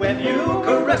 When you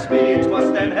caressed me, it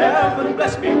was then heaven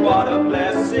bless me. What a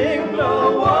blessing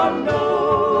no one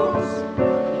knows.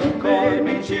 You called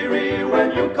me cheery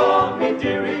when you called me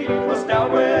dearie. It was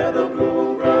down where the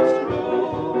bluegrass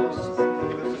grows.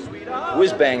 It was a sweet hour.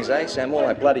 Whiz bangs, eh, Sam? All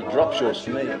like bloody drop shorts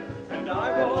for me. And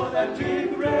I wore that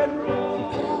big red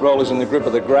rose. Rollers in the grip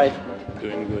of the grape.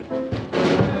 Doing good.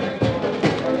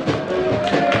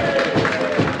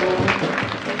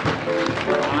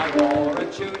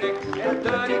 A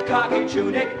dirty khaki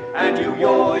tunic, and you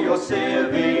wore your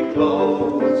civvy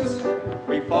clothes.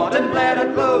 We fought and bled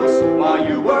at close while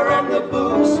you were in the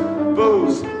booze,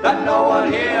 booze that no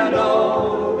one here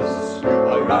knows.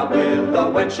 I rubbed with the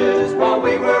wenches while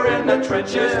we were in the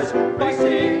trenches,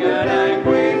 facing an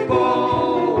angry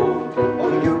foe.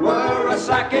 Oh, you were a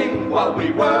slacking while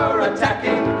we were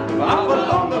attacking up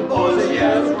along the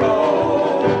Bossier's Road.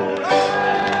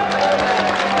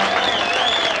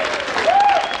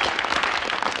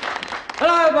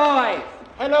 Hello, boys.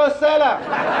 Hello, sailor.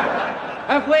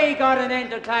 Have we got an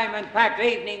entertainment-packed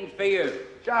evening for you?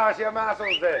 Show us your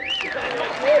muscles then.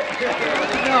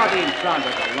 Not in front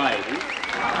of the ladies.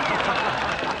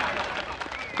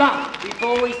 But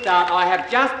before we start, I have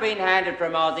just been handed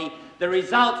from Aussie the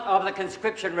results of the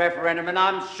conscription referendum, and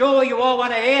I'm sure you all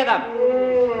want to hear them.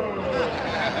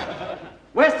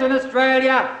 Western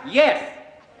Australia, yes.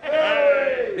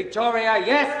 Hey. Victoria,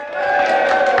 yes.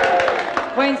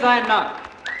 Hey. Queensland, no.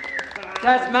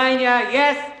 Tasmania,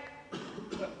 yes.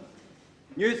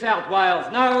 New South Wales,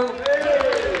 no.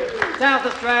 Hey. South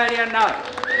Australia, no.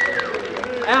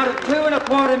 Out of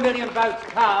 2.25 million votes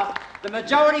cast, the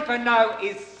majority for no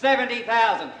is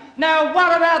 70,000. Now,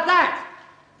 what about that?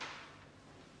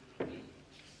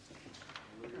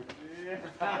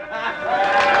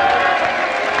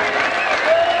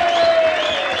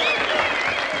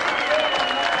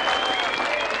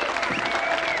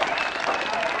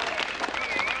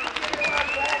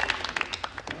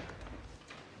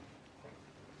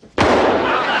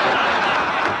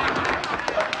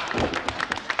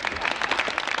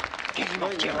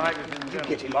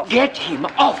 Get him off. Get him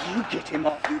off. You get him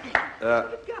off.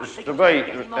 To be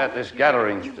at this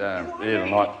gathering here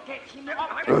tonight,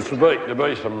 there's to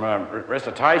be some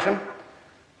recitation.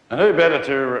 And who better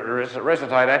to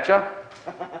recitate at you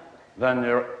than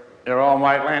your old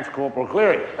mate Lance Corporal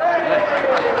Cleary? A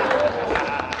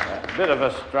bit of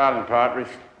Australian poetry,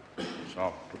 so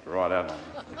I'll put the right out on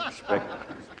respect.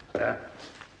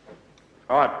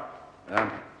 All right.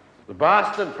 The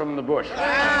bastard from the bush.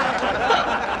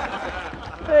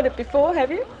 Heard it before,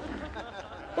 have you?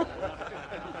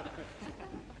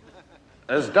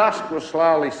 As dusk was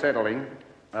slowly settling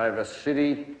over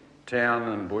city, town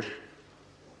and bush,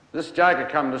 this Jake had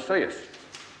come to see us.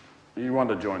 You want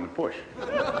to join the push.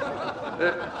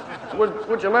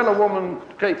 Would you let a woman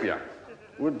keep you?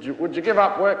 Would you give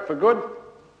up work for good?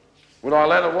 Would I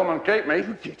let a woman keep me?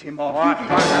 You get him off.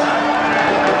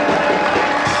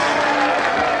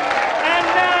 And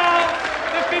now,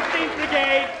 the 15th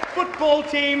Brigade football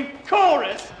team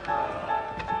chorus.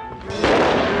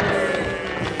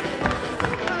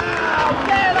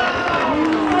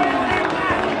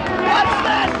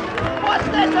 What's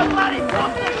this, a bloody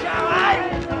proper show, eh?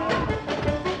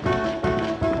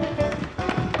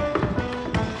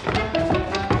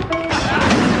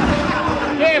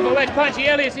 Careful, that Punchy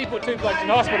Ellis, he put 2 blokes in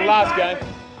hospital last game.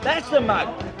 That's the mug.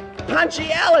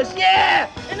 Punchy Ellis, yeah!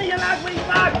 Into your ugly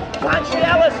mug. Punchy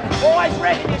Ellis. Always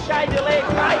reckon you shave your legs,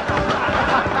 mate.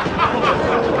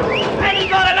 And he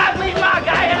got an ugly mug,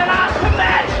 eh? And an ass to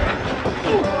match.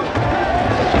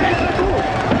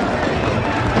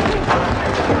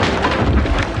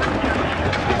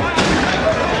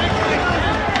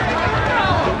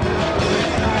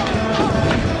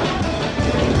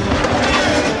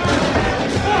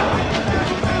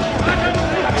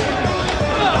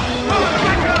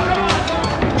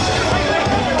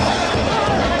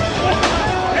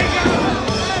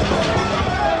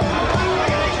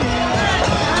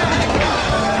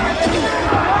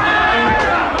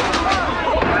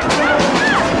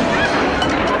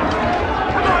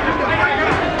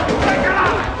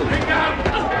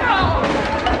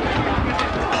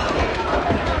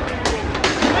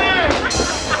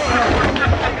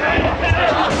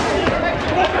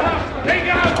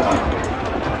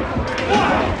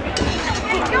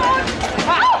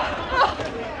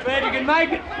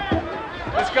 Make it.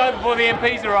 Let's go before the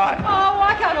MPs arrive. Oh,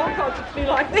 why can't all concerts be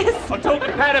like this? I'll talk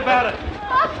to Pat about it.